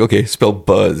it. He's like, okay, spell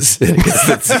buzz. And he gets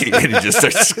that Z, and he just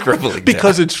starts scribbling.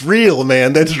 Because it's real,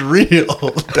 man. That's real.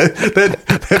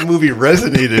 That movie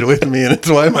resonated with me, and it's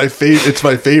why it's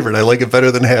my favorite. I like it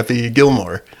better than Happy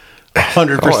Gilmore.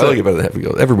 100%. Oh, I like it better than Happy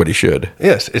Gilmore. Everybody should.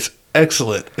 Yes, it's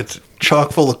excellent. It's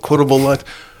chock full of quotable lines.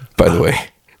 By the way,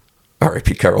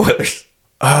 R.I.P. Carl Weathers.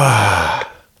 I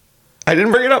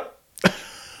didn't bring it up.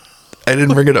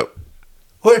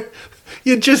 What?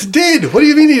 You just did. What do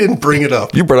you mean you didn't bring it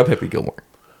up? You brought up Happy Gilmore.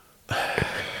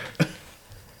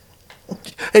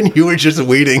 And you were just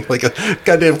waiting like a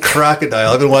goddamn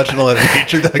crocodile. I've been watching a lot of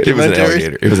nature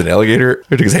documentaries. It was an alligator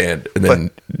who took his hand, and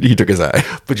then he took his eye.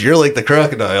 But you're like the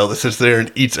crocodile that sits there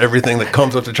and eats everything that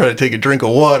comes up to try to take a drink of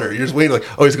water. You're just waiting like,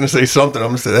 oh, he's going to say something. I'm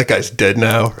going to say, that guy's dead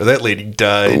now, or that lady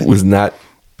died. It was not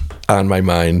on my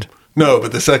mind. No,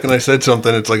 but the second I said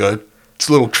something, it's like it's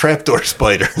a little trapdoor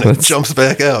spider and it jumps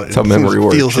back out. That's how memory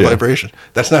works. Feels the vibration.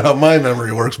 That's not how my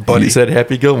memory works, buddy. You said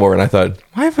Happy Gilmore, and I thought,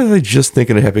 why was I just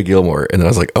thinking of Happy Gilmore? And then I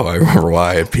was like, oh, I remember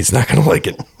why. And Pete's not going to like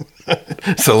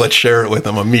it. So let's share it with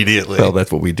him immediately. Well,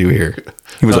 that's what we do here.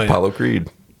 He was Apollo Creed.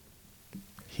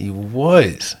 He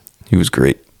was. He was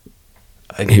great.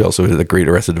 He also did a great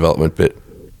Arrested Development bit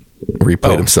where he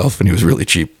played himself, and he was really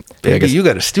cheap. Baby, I guess you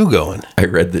got a stew going. I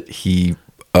read that he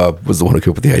was the one who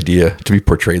came up with the idea to be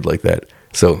portrayed like that.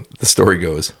 So the story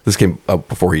goes, this came up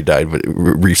before he died, but it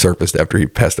resurfaced after he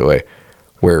passed away,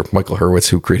 where Michael Hurwitz,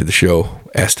 who created the show,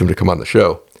 asked him to come on the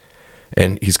show.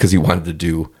 And because he wanted to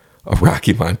do a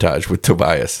Rocky montage with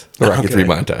Tobias, the Rocky 3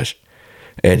 montage.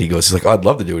 And he's like, oh, I'd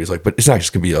love to do it. He's like, but it's not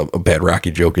just going to be a bad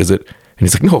Rocky joke, is it? And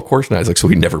he's like, no, of course not. He's like, so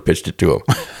he never pitched it to him.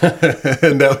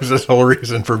 And that was his whole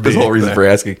reason for being for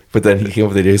asking. But then he came up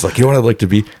with the idea. He's like, you know what I'd like to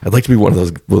be? I'd like to be one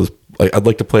of those like, I'd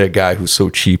like to play a guy who's so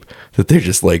cheap that they're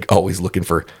just like always looking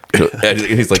for. And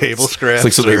he's like, table scraps.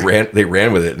 Like, so they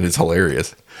ran with it, and it's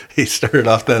hilarious. He started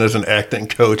off then as an acting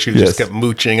coach who just kept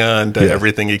mooching on to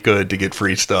everything he could to get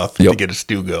free stuff to get a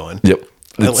stew going. Yep,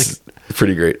 it's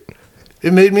pretty great.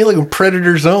 It made me like a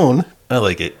Predator Zone. I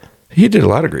like it. He did a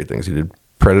lot of great things. He did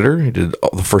Predator. He did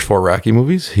all the first 4 Rocky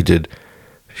movies. He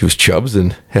was Chubbs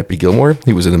in Happy Gilmore.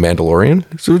 He was in The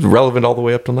Mandalorian. So he was relevant all the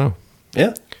way up till now.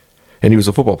 Yeah. And he was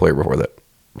a football player before that.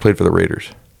 Played for the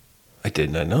Raiders. I did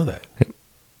not know that.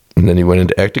 And then he went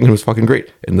into acting and was fucking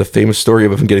great. And the famous story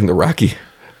of him getting the Rocky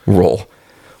role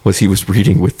was he was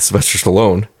reading with Sylvester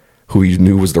Stallone, who he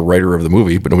knew was the writer of the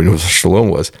movie, but nobody knew who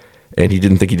Stallone was. And he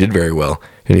didn't think he did very well.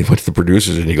 And he went to the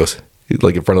producers and he goes,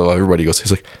 like in front of everybody,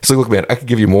 he's like, look, man, I could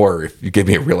give you more if you gave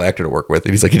me a real actor to work with.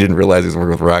 And he's like, he didn't realize he was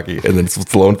working with Rocky. And then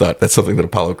Stallone thought that's something that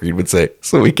Apollo Creed would say.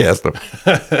 So we cast him.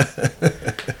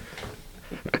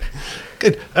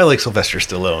 Good. I like Sylvester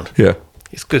Stallone. Yeah.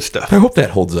 He's good stuff. I hope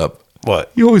that holds up.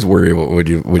 What? You always worry about when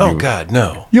you... Oh, God,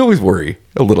 no. You always worry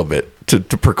a little bit to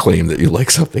proclaim that you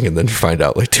like something and then you find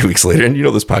out like 2 weeks later. And you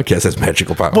know this podcast has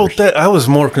magical powers. Well, I was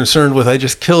more concerned with I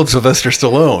just killed Sylvester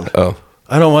Stallone. Oh.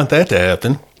 I don't want that to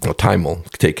happen. Well, time will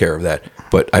take care of that.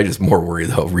 But I just more worry,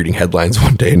 though, of reading headlines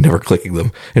one day and never clicking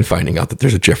them and finding out that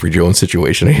there's a Jeffrey Jones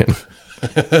situation again.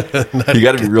 You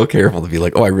got to be real careful to be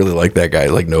like, oh, I really like that guy.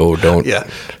 Like, no, don't. Yeah.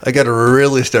 I got to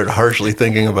really start harshly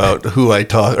thinking about who I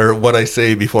talk or what I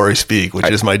say before I speak,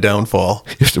 which is my downfall.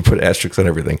 You have to put asterisks on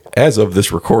everything. As of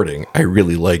this recording, I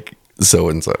really like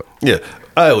so-and-so. Yeah.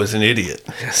 I was an idiot.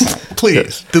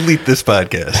 Please delete this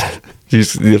podcast.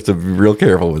 You have to be real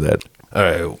careful with that. All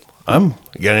right.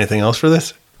 You got anything else for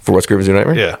this? For Wes Craven's New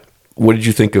Nightmare? Yeah. What did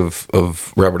you think of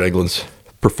Robert Englund's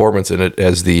performance in it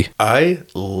as the... I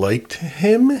liked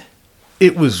him.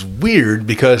 It was weird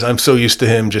because I'm so used to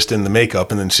him just in the makeup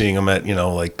and then seeing him at,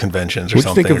 like conventions or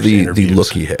something. What do you think of the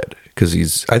look he had?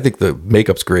 Because I think the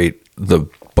makeup's great. The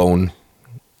bone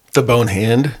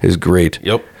hand is great.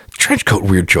 Yep. Trench coat,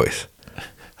 weird choice.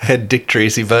 I had Dick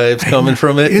Tracy vibes coming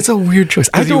from it. It's a weird choice.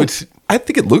 I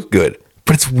think it looked good,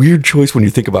 but That's a weird choice when you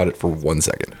think about it for 1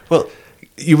 second. Well,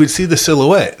 you would see the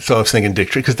silhouette. So I was thinking Dick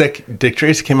Tracy, because Dick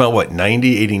Tracy came out, what,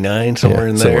 90, 89, somewhere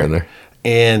in there? Somewhere in there.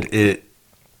 And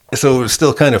so it was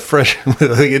still kind of fresh.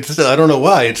 It's still, I don't know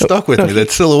why. It stuck with me.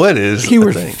 That silhouette is. He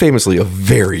was famously a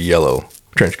very yellow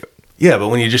trench coat. Yeah, but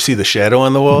when you just see the shadow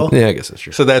on the wall. Yeah, I guess that's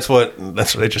true. So that's what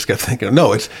I just kept thinking of.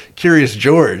 No, it's Curious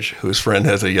George, whose friend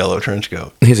has a yellow trench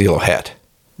coat. He has a yellow hat.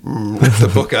 That's the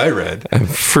book I read. I'm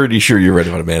pretty sure you read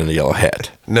about a man in a yellow hat.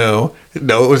 No, it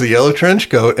was a yellow trench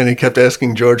coat, and he kept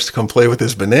asking George to come play with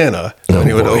his banana, and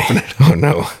he would open it. Oh,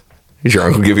 no. Did your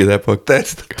uncle give you that book?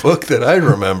 That's the book that I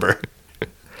remember.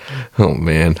 Oh,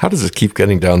 man. How does this keep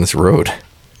getting down this road?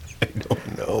 I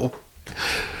don't know.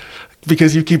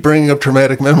 Because you keep bringing up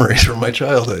traumatic memories from my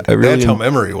childhood. That's how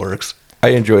memory works. I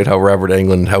enjoyed how Robert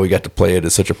Englund, how he got to play it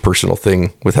as such a personal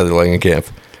thing with Heather Langenkamp.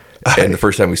 And the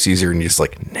first time he sees her, and he's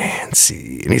like,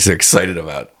 Nancy. And he's so excited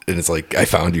about it. And it's like, I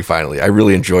found you finally. I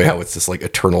really enjoy how it's this like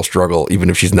eternal struggle,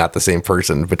 even if she's not the same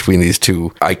person, between these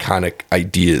two iconic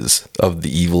ideas of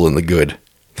the evil and the good,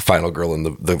 the final girl and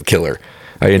the killer.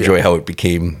 I enjoy how it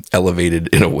became elevated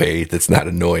in a way that's not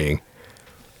annoying.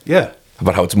 Yeah.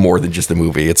 About how it's more than just a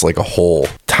movie. It's like a whole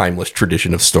timeless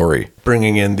tradition of story.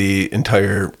 Bringing in the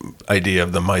entire idea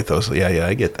of the mythos. Yeah,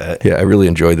 I get that. Yeah, I really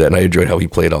enjoyed that. And I enjoyed how he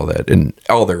played all that. And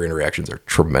all their interactions are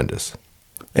tremendous.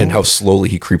 And how slowly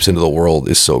he creeps into the world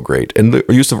is so great. And the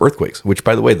use of earthquakes, which,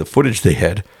 by the way, the footage they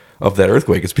had of that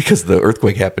earthquake is because the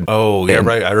earthquake happened. Oh, yeah,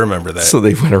 right. I remember that. So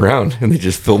they went around and they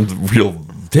just filmed real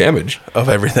damage of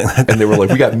everything. And they were like,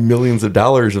 we got millions of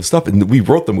dollars of stuff. And we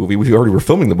wrote the movie. We already were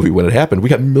filming the movie when it happened. We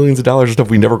got millions of dollars of stuff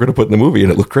we never going to put in the movie.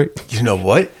 And it looked great. You know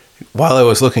what? While I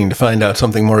was looking to find out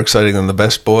something more exciting than the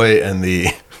Best Boy and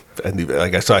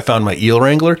so I found my Eel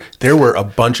Wrangler. There were a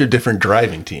bunch of different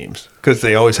driving teams because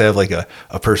they always have like a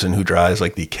person who drives,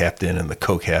 like the captain and the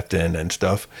co-captain and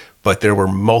stuff. But there were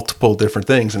multiple different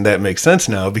things. And that makes sense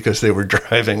now because they were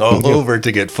driving all over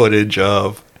to get footage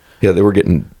of. Yeah, they were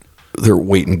getting their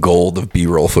weight in gold of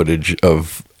B-roll footage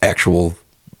of actual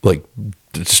like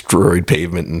destroyed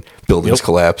pavement and buildings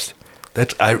collapsed.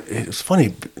 It's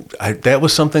funny. That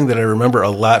was something that I remember a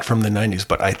lot from the 90s,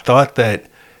 but I thought that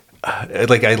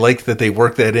I like that they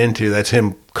worked that into, that's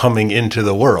him coming into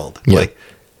the world. Yeah. Like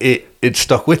it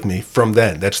stuck with me from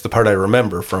then. That's the part I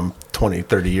remember from 20,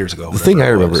 30 years ago. The thing I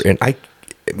remember, and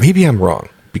maybe I'm wrong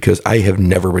because I have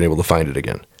never been able to find it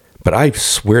again, but I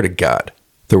swear to God,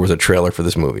 there was a trailer for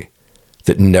this movie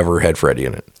that never had Freddy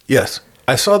in it. Yes,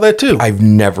 I saw that too. I've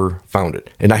never found it.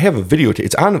 And I have a videotape.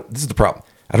 It's on, this is the problem.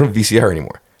 I don't have VCR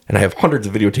anymore. And I have hundreds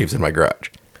of videotapes in my garage.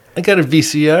 I got a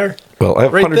VCR. Well, I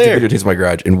have hundreds of videotapes in my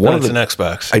garage. And one of them, it's an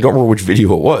Xbox. I don't remember which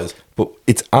video it was, but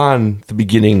it's on the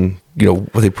beginning,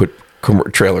 where they put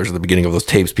trailers at the beginning of those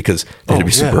tapes because they had to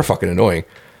be super fucking annoying.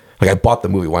 Like, I bought the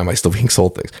movie. Why am I still being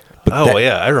sold things? But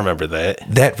I remember that.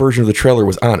 That version of the trailer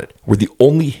was on it, where the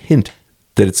only hint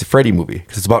that it's a Freddy movie,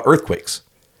 because it's about earthquakes.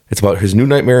 It's about his new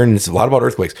nightmare, and it's a lot about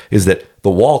earthquakes, is that the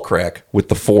wall crack with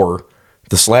the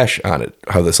slash on it,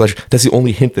 that's the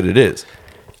only hint that it is.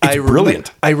 It's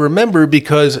brilliant. I remember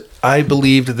because I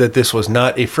believed that this was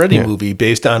not a Freddy movie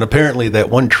based on apparently that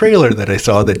one trailer that I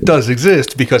saw that does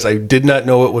exist because I did not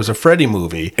know it was a Freddy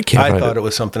movie. I thought it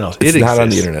was something else. It's not on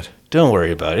the internet. Don't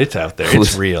worry about it. It's out there.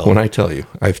 It's real. When I tell you,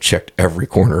 I've checked every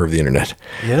corner of the internet.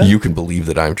 Yeah? You can believe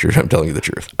that I'm telling you the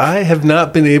truth. I have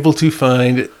not been able to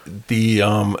find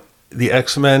the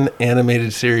X-Men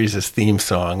animated series' theme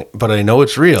song, but I know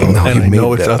it's real. No, and I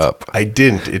know it's up. I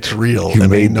didn't. It's real.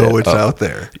 And I know it's out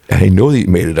there. I know that you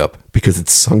made it up because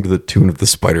it's sung to the tune of the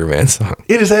Spider-Man song.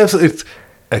 It is absolutely. It's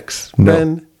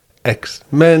X-Men,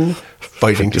 X-Men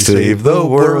fighting to save the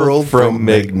world from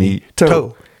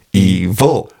Magneto,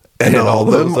 evil, and all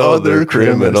those other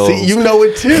criminals. See, you know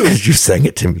it too. Because you sang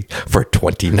it to me for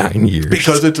 29 years.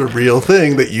 Because it's a real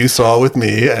thing that you saw with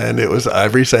me, and it was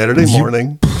every Saturday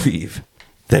morning. Believe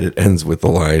that it ends with the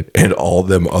line, and all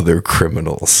them other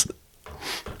criminals.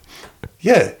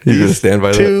 Yeah. You gonna stand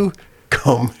by that?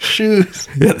 Come shoes.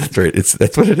 Yeah, that's right.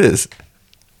 That's what it is.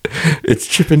 It's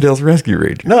Chippendale's Rescue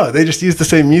Rangers. No, they just used the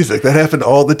same music. That happened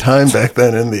all the time back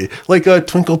then in the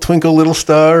Twinkle Twinkle Little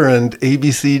Star and A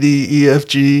B C D E F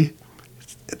G.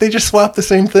 They just swapped the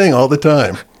same thing all the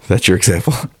time. That's your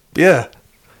example? Yeah.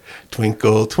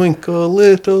 Twinkle Twinkle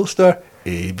Little Star,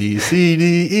 A B C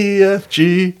D E F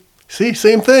G. See,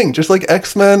 same thing. Just like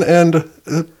X-Men and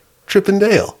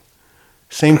Chippendale.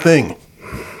 Same thing.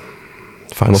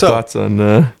 Final thoughts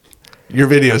on your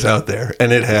video's out there,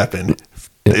 and it happened.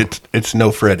 Yeah. It's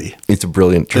no Freddy. It's a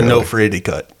brilliant trailer. The no Freddy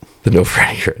cut. The no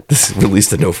Freddy cut. Release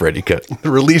the no Freddy cut.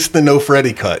 Release the no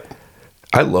Freddy cut.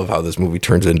 I love how this movie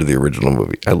turns into the original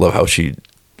movie. I love how she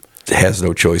has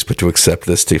no choice but to accept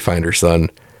this to find her son.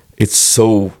 It's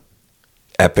so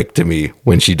epic to me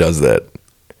when she does that.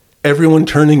 Everyone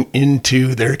turning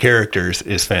into their characters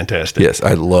is fantastic. Yes,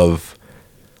 I love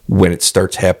when it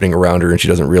starts happening around her and she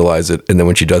doesn't realize it, and then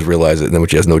when she does realize it, and then when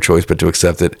she has no choice but to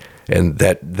accept it, and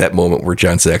that moment where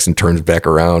John Saxon turns back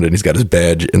around and he's got his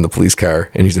badge in the police car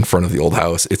and he's in front of the old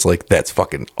house, it's like, that's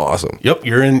fucking awesome. Yep,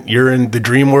 you're in the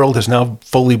dream world has now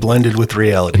fully blended with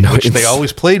reality, which they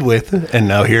always played with, and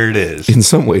now here it is. In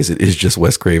some ways, it is just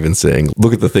Wes Craven saying,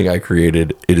 look at the thing I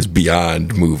created. It is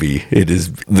beyond movie. It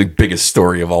is the biggest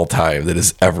story of all time that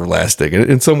is everlasting. And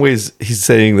in some ways, he's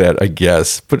saying that, I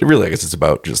guess, but really, I guess it's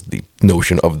about just the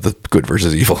notion of the good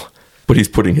versus evil. But he's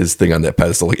putting his thing on that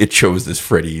pedestal. Like, it chose this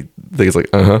Freddy thing. It's like,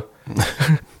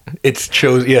 It's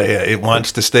chose, yeah. It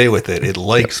wants to stay with it. It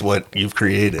likes what you've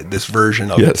created, this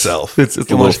version of itself.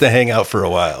 It wants to hang out for a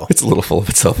while. It's a little full of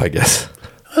itself, I guess.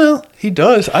 Well, he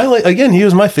does. He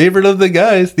was my favorite of the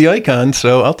guys, the icon,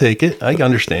 so I'll take it. I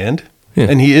understand. Yeah.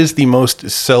 And he is the most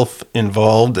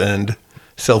self-involved and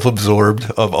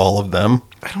self-absorbed of all of them.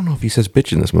 I don't know if he says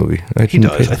bitch in this movie. He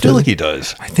does. I feel like he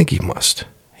does. I think he must.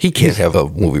 He can't have a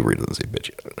movie where he doesn't say bitch.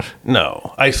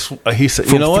 No. He said,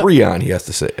 From you know what? 3 on, he has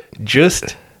to say it.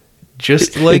 Just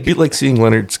like... It'd be like seeing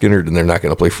Leonard Skinner and they're not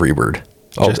going to play Freebird.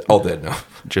 All dead now.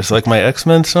 Just like my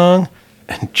X-Men song,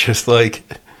 and just like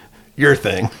your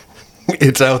thing.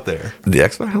 It's out there. The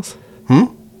X-Files?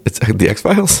 It's the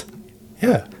X-Files?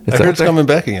 Yeah. I heard it's coming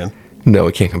back again. No,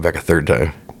 it can't come back a third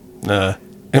time.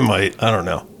 It might. I don't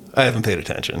know. I haven't paid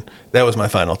attention. That was my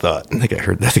final thought. I think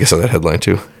I saw that headline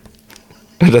too.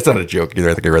 That's not a joke either.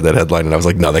 I think I read that headline and I was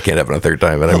like, no, that can't happen a third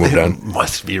time. And I moved on.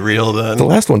 Must be real then. The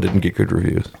last one didn't get good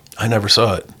reviews. I never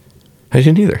saw it. I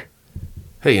didn't either.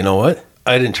 Hey, you know what?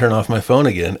 I didn't turn off my phone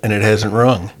again and it hasn't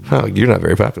rung. Oh, you're not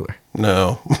very popular.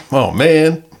 No. Oh,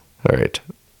 man. All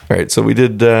right. So we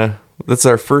did, that's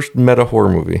our first meta horror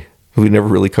movie. We never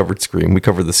really covered Scream. We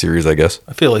covered the series, I guess.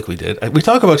 I feel like we did. We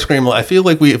talk about Scream a lot. I feel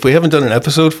like if we haven't done an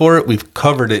episode for it, we've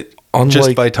covered it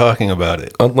just by talking about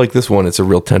it. Unlike this one, it's a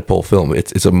real tentpole film.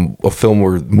 It's a film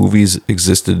where movies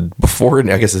existed before it.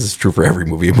 And I guess this is true for every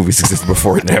movie. Movies existed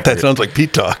before it and after That sounds like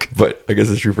Pete talk. But I guess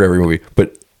it's true for every movie.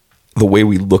 But the way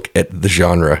we look at the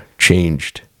genre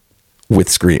changed with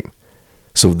Scream.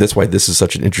 So that's why this is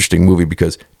such an interesting movie,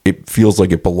 because it feels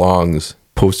like it belongs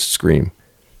post-Scream.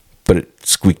 But it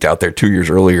squeaked out there 2 years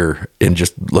earlier and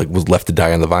just like was left to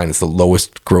die on the vine. It's the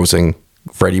lowest grossing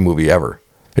Freddy movie ever.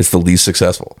 It's the least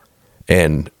successful.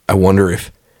 And I wonder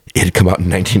if it had come out in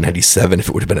 1997, if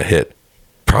it would have been a hit.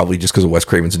 Probably just because of Wes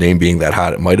Craven's name being that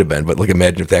hot, it might have been. But like,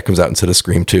 imagine if that comes out instead of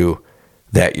Scream 2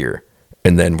 that year.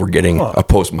 And then we're getting a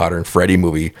postmodern Freddy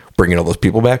movie, bringing all those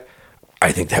people back.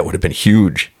 I think that would have been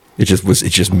huge. It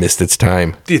just missed its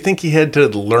time. Do you think he had to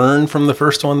learn from the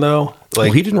first one though?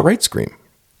 Well, he didn't write Scream.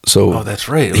 So that's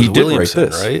right. It was he did Williamson,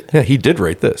 write this, right? Yeah, he did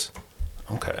write this.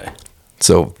 Okay.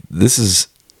 So this is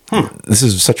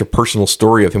such a personal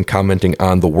story of him commenting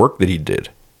on the work that he did,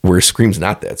 where Scream's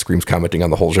not that. Scream's commenting on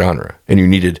the whole genre. And you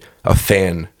needed a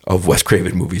fan of Wes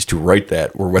Craven movies to write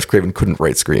that, where Wes Craven couldn't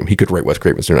write Scream. He could write Wes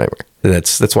Craven's New Nightmare. And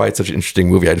that's why it's such an interesting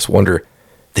movie. I just wonder,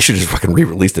 they should have just fucking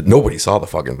re-released it. Nobody saw the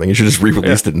fucking thing. You should have just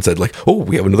re-released it and said like, oh,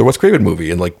 we have another Wes Craven movie.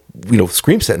 And like,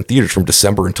 Scream set in theaters from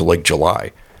December until like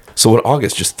July. So in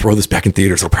August, just throw this back in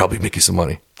theaters. It'll probably make you some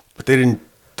money. But they didn't.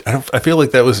 I feel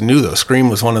like that was new though. Scream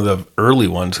was one of the early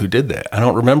ones who did that. I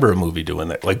don't remember a movie doing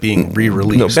that, like being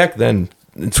re-released. No, back then,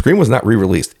 Scream was not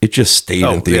re-released. It just stayed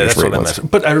in theaters for 8 months.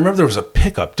 But I remember there was a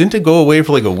pickup. Didn't it go away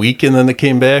for like a week and then it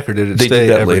came back, or did it stay did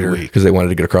that every later week? Because they wanted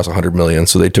to get across 100 million,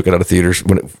 so they took it out of theaters.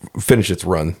 When it finished its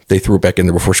run, they threw it back in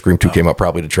there before Scream 2 came out,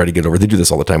 probably to try to get over. They do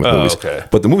this all the time with movies. Okay.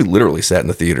 But the movie literally sat in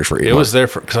the theaters for 8 months. It was there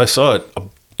because I saw it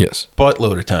yes,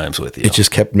 buttload of times with you. It just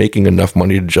kept making enough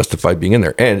money to justify being in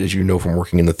there. And as you know from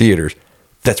working in the theaters,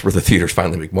 that's where the theaters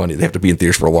finally make money. They have to be in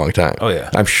theaters for a long time. Oh,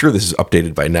 yeah. I'm sure this is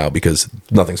updated by now because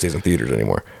nothing stays in theaters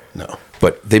anymore. No.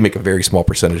 But they make a very small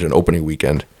percentage in opening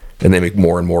weekend, and they make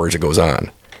more and more as it goes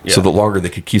on. Yeah. So the longer they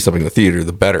could keep something in the theater,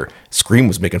 the better. Scream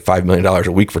was making $5 million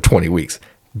a week for 20 weeks.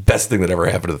 Best thing that ever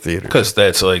happened to the theater. Because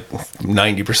that's like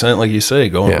 90%, like you say,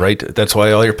 going right. That's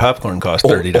why all your popcorn costs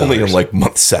 $30. Only in like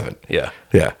month 7. Yeah.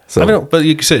 Yeah. So I mean, but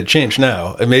you said it changed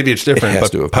now. And maybe it's different,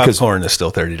 but popcorn is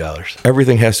still $30.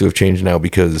 Everything has to have changed now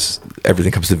because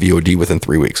everything comes to VOD within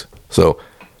 3 weeks. So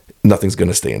nothing's going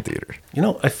to stay in theaters.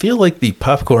 I feel like the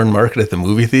popcorn market at the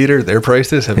movie theater, their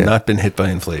prices have not been hit by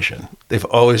inflation. They've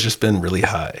always just been really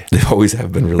high. They always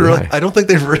have been really high. I don't think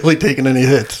they've really taken any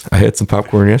hits. I had some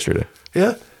popcorn yesterday.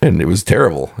 Yeah? and it was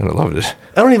terrible, and I loved it.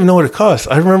 I don't even know what it costs.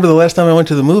 I remember the last time I went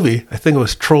to the movie, I think it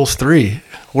was Trolls 3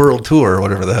 World Tour or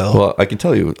whatever the hell. Well, I can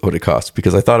tell you what it costs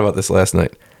because I thought about this last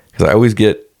night. Because I always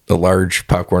get a large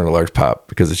popcorn and a large pop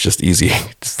because it's just easy.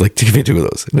 Just like give me 2 of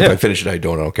those. And if I finish it, I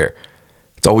don't care.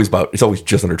 It's always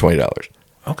just under $20.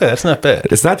 Okay, that's not bad.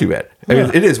 It's not too bad. I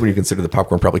mean, it is when you consider the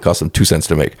popcorn probably costs them 2 cents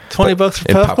to make. $20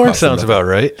 for popcorn sounds about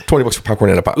right. $20 for popcorn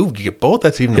and a pop. Ooh, you get both?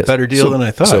 That's even a better deal than I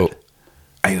thought. So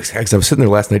I was sitting there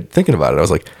last night thinking about it. I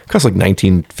was like, it costs like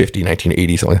 $19.50,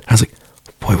 $19.80, something. I was like,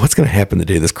 boy, what's going to happen the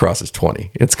day this crosses 20?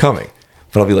 It's coming.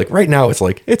 But I'll be like, right now, it's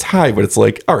like, it's high, but it's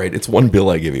like, all right, it's one bill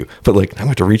I give you. But like, I'm going to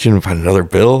have to reach in and find another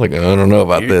bill. Like, I don't know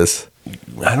about this.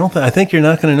 I think you're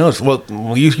not going to notice. Well,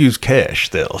 you use cash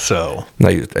still, so. No,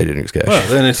 I didn't use cash. Well,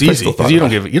 then it's easy because you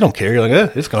don't care. You're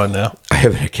like, it's gone now. I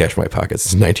haven't had cash in my pockets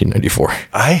since 1994.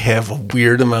 I have a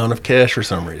weird amount of cash for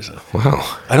some reason.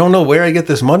 Wow. I don't know where I get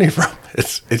this money from.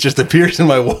 It just appears in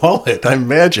my wallet. I'm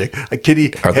magic. Are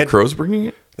the crows bringing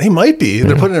it? They might be.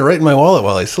 They're putting it right in my wallet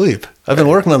while I sleep. I've been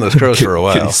working on those crows for a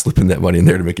while. Kitty slipping that money in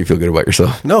there to make you feel good about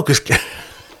yourself. No, because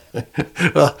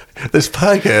well, this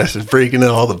podcast is breaking in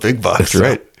all the big bucks. That's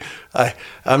right. So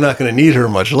I'm not going to need her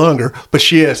much longer. But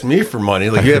she asked me for money.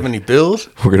 Like, you have any bills?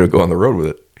 We're going to go on the road with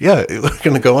it. Yeah, we're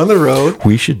going to go on the road.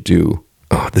 We should do.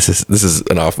 Oh, this is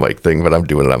an off mic thing, but I'm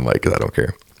doing it on mic because I don't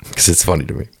care because it's funny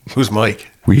to me. Who's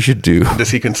Mike? We should do.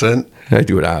 Does he consent? I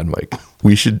do it on mic.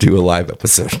 We should do a live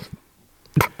episode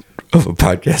of a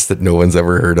podcast that no one's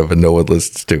ever heard of and no one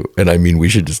listens to. And I mean, we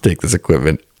should just take this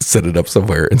equipment, set it up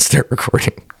somewhere, and start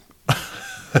recording.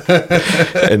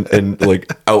 and like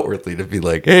outwardly to be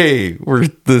like, hey, we're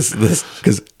this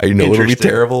because I know it'll be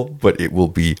terrible, but it will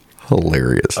be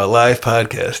hilarious. A live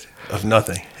podcast of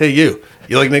nothing. Hey, you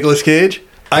like Nicolas Cage?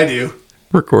 I do.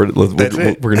 Record it.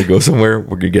 We're gonna go somewhere.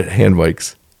 We're gonna get hand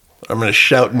mics. I'm gonna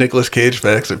shout Nicolas Cage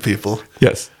facts at people.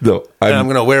 Yes. No. I'm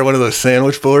gonna wear one of those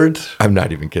sandwich boards. I'm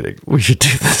not even kidding. We should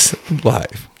do this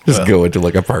live. Just go into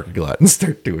like a parking lot and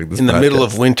start doing this in the middle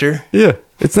of winter. Yeah,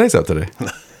 it's nice out today.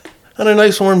 On a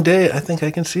nice warm day, I think I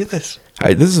can see this.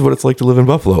 This is what it's like to live in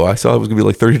Buffalo. I saw it was going to be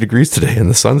like 30 degrees today and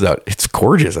the sun's out. It's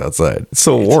gorgeous outside. It's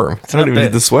so warm. I don't even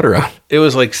need the sweater on. It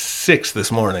was like 6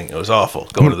 this morning. It was awful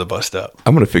going to the bus stop.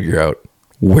 I'm going to figure out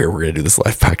where we're going to do this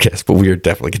live podcast, but we are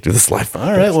definitely going to do this live podcast.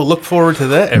 All right. Well, look forward to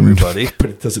that, everybody. But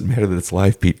it doesn't matter that it's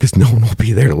live, Pete, because no one will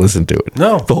be there to listen to it.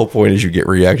 No. The whole point is you get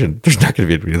reaction. There's not going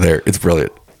to be anybody there. It's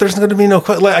brilliant. There's going to be no...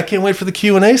 I can't wait for the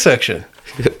Q&A section.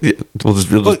 Yeah, you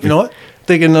know what?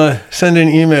 They can send in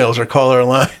emails or call our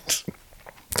lines.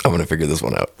 I'm going to figure this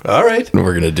one out. All right. And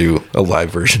we're going to do a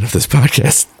live version of this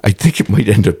podcast. I think it might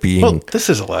end up being... Well, this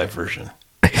is a live version.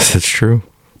 I guess that's true.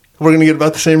 We're going to get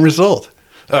about the same result.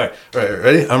 All right.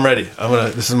 Ready? I'm ready.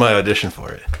 This is my audition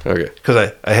for it. Okay.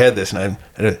 Because I had this, and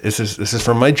this is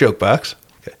from my joke box.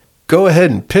 Okay. Go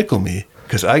ahead and pickle me,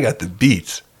 because I got the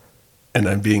beats, and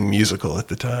I'm being musical at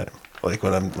the time. Like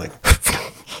when I'm like...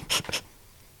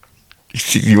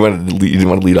 You want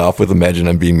to lead off with "Imagine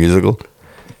I'm Being Musical"?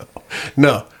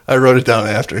 No, I wrote it down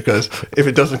after because if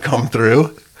it doesn't come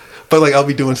through, but like I'll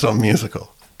be doing something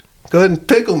musical. Go ahead and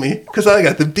pickle me because I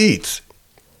got the beats.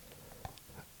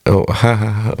 Oh,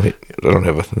 wait! I don't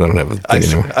have a thing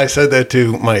anymore. I said that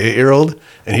to my 8-year-old,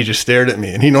 and he just stared at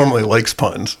me. And he normally likes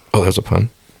puns. Oh, there's a pun.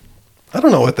 I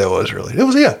don't know what that was really. It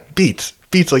was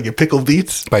beats like you pickle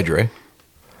beets by Dre.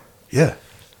 Yeah.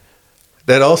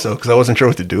 That also, because I wasn't sure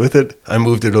what to do with it, I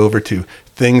moved it over to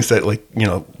things that, like,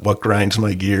 what grinds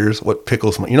my gears, what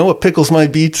pickles my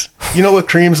beets, what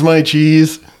creams my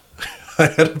cheese. I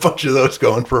had a bunch of those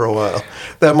going for a while.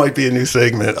 That might be a new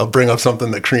segment. I'll bring up something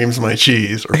that creams my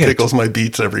cheese or pickles my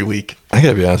beets every week. I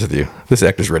gotta be honest with you. This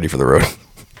act is ready for the road.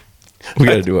 We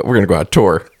gotta do it. We're gonna go on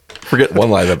tour. Forget one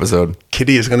live episode.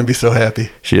 Kitty is gonna be so happy.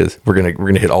 She is. We're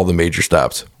gonna hit all the major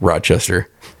stops. Rochester.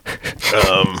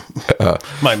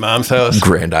 My mom's house.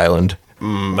 Grand Island.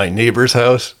 My neighbor's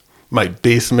house. My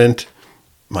basement.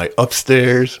 My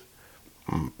upstairs.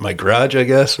 My garage, I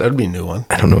guess. That'd be a new one.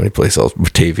 I don't know any place else.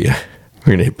 Batavia.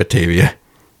 We're gonna hit Batavia.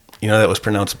 That was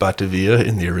pronounced Batavia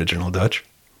in the original Dutch.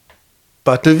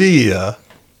 Batavia.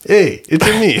 Hey, it's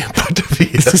me,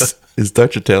 Batavia. Is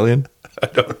Dutch Italian? I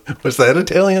don't. Was that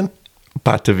Italian?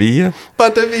 Batavia?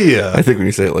 Batavia. I think when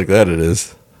you say it like that, it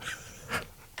is.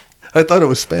 I thought it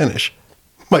was Spanish.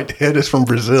 My dad is from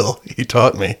Brazil. He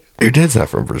taught me. Your dad's not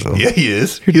from Brazil. Yeah, he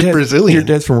is. He's Brazilian. Your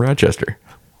dad's from Rochester.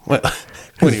 Well,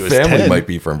 when he was family 10. might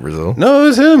be from Brazil. No, it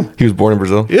was him. He was born in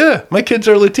Brazil? Yeah, my kids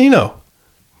are Latino.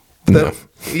 No.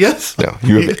 Yes. No,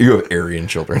 you have Aryan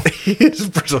children. He is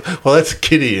Brazil. Well, that's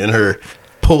Kitty and her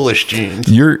Polish genes.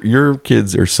 Your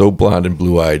kids are so blonde and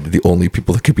blue-eyed, the only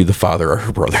people that could be the father are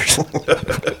her brothers.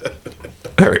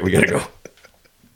 All right, we gotta go.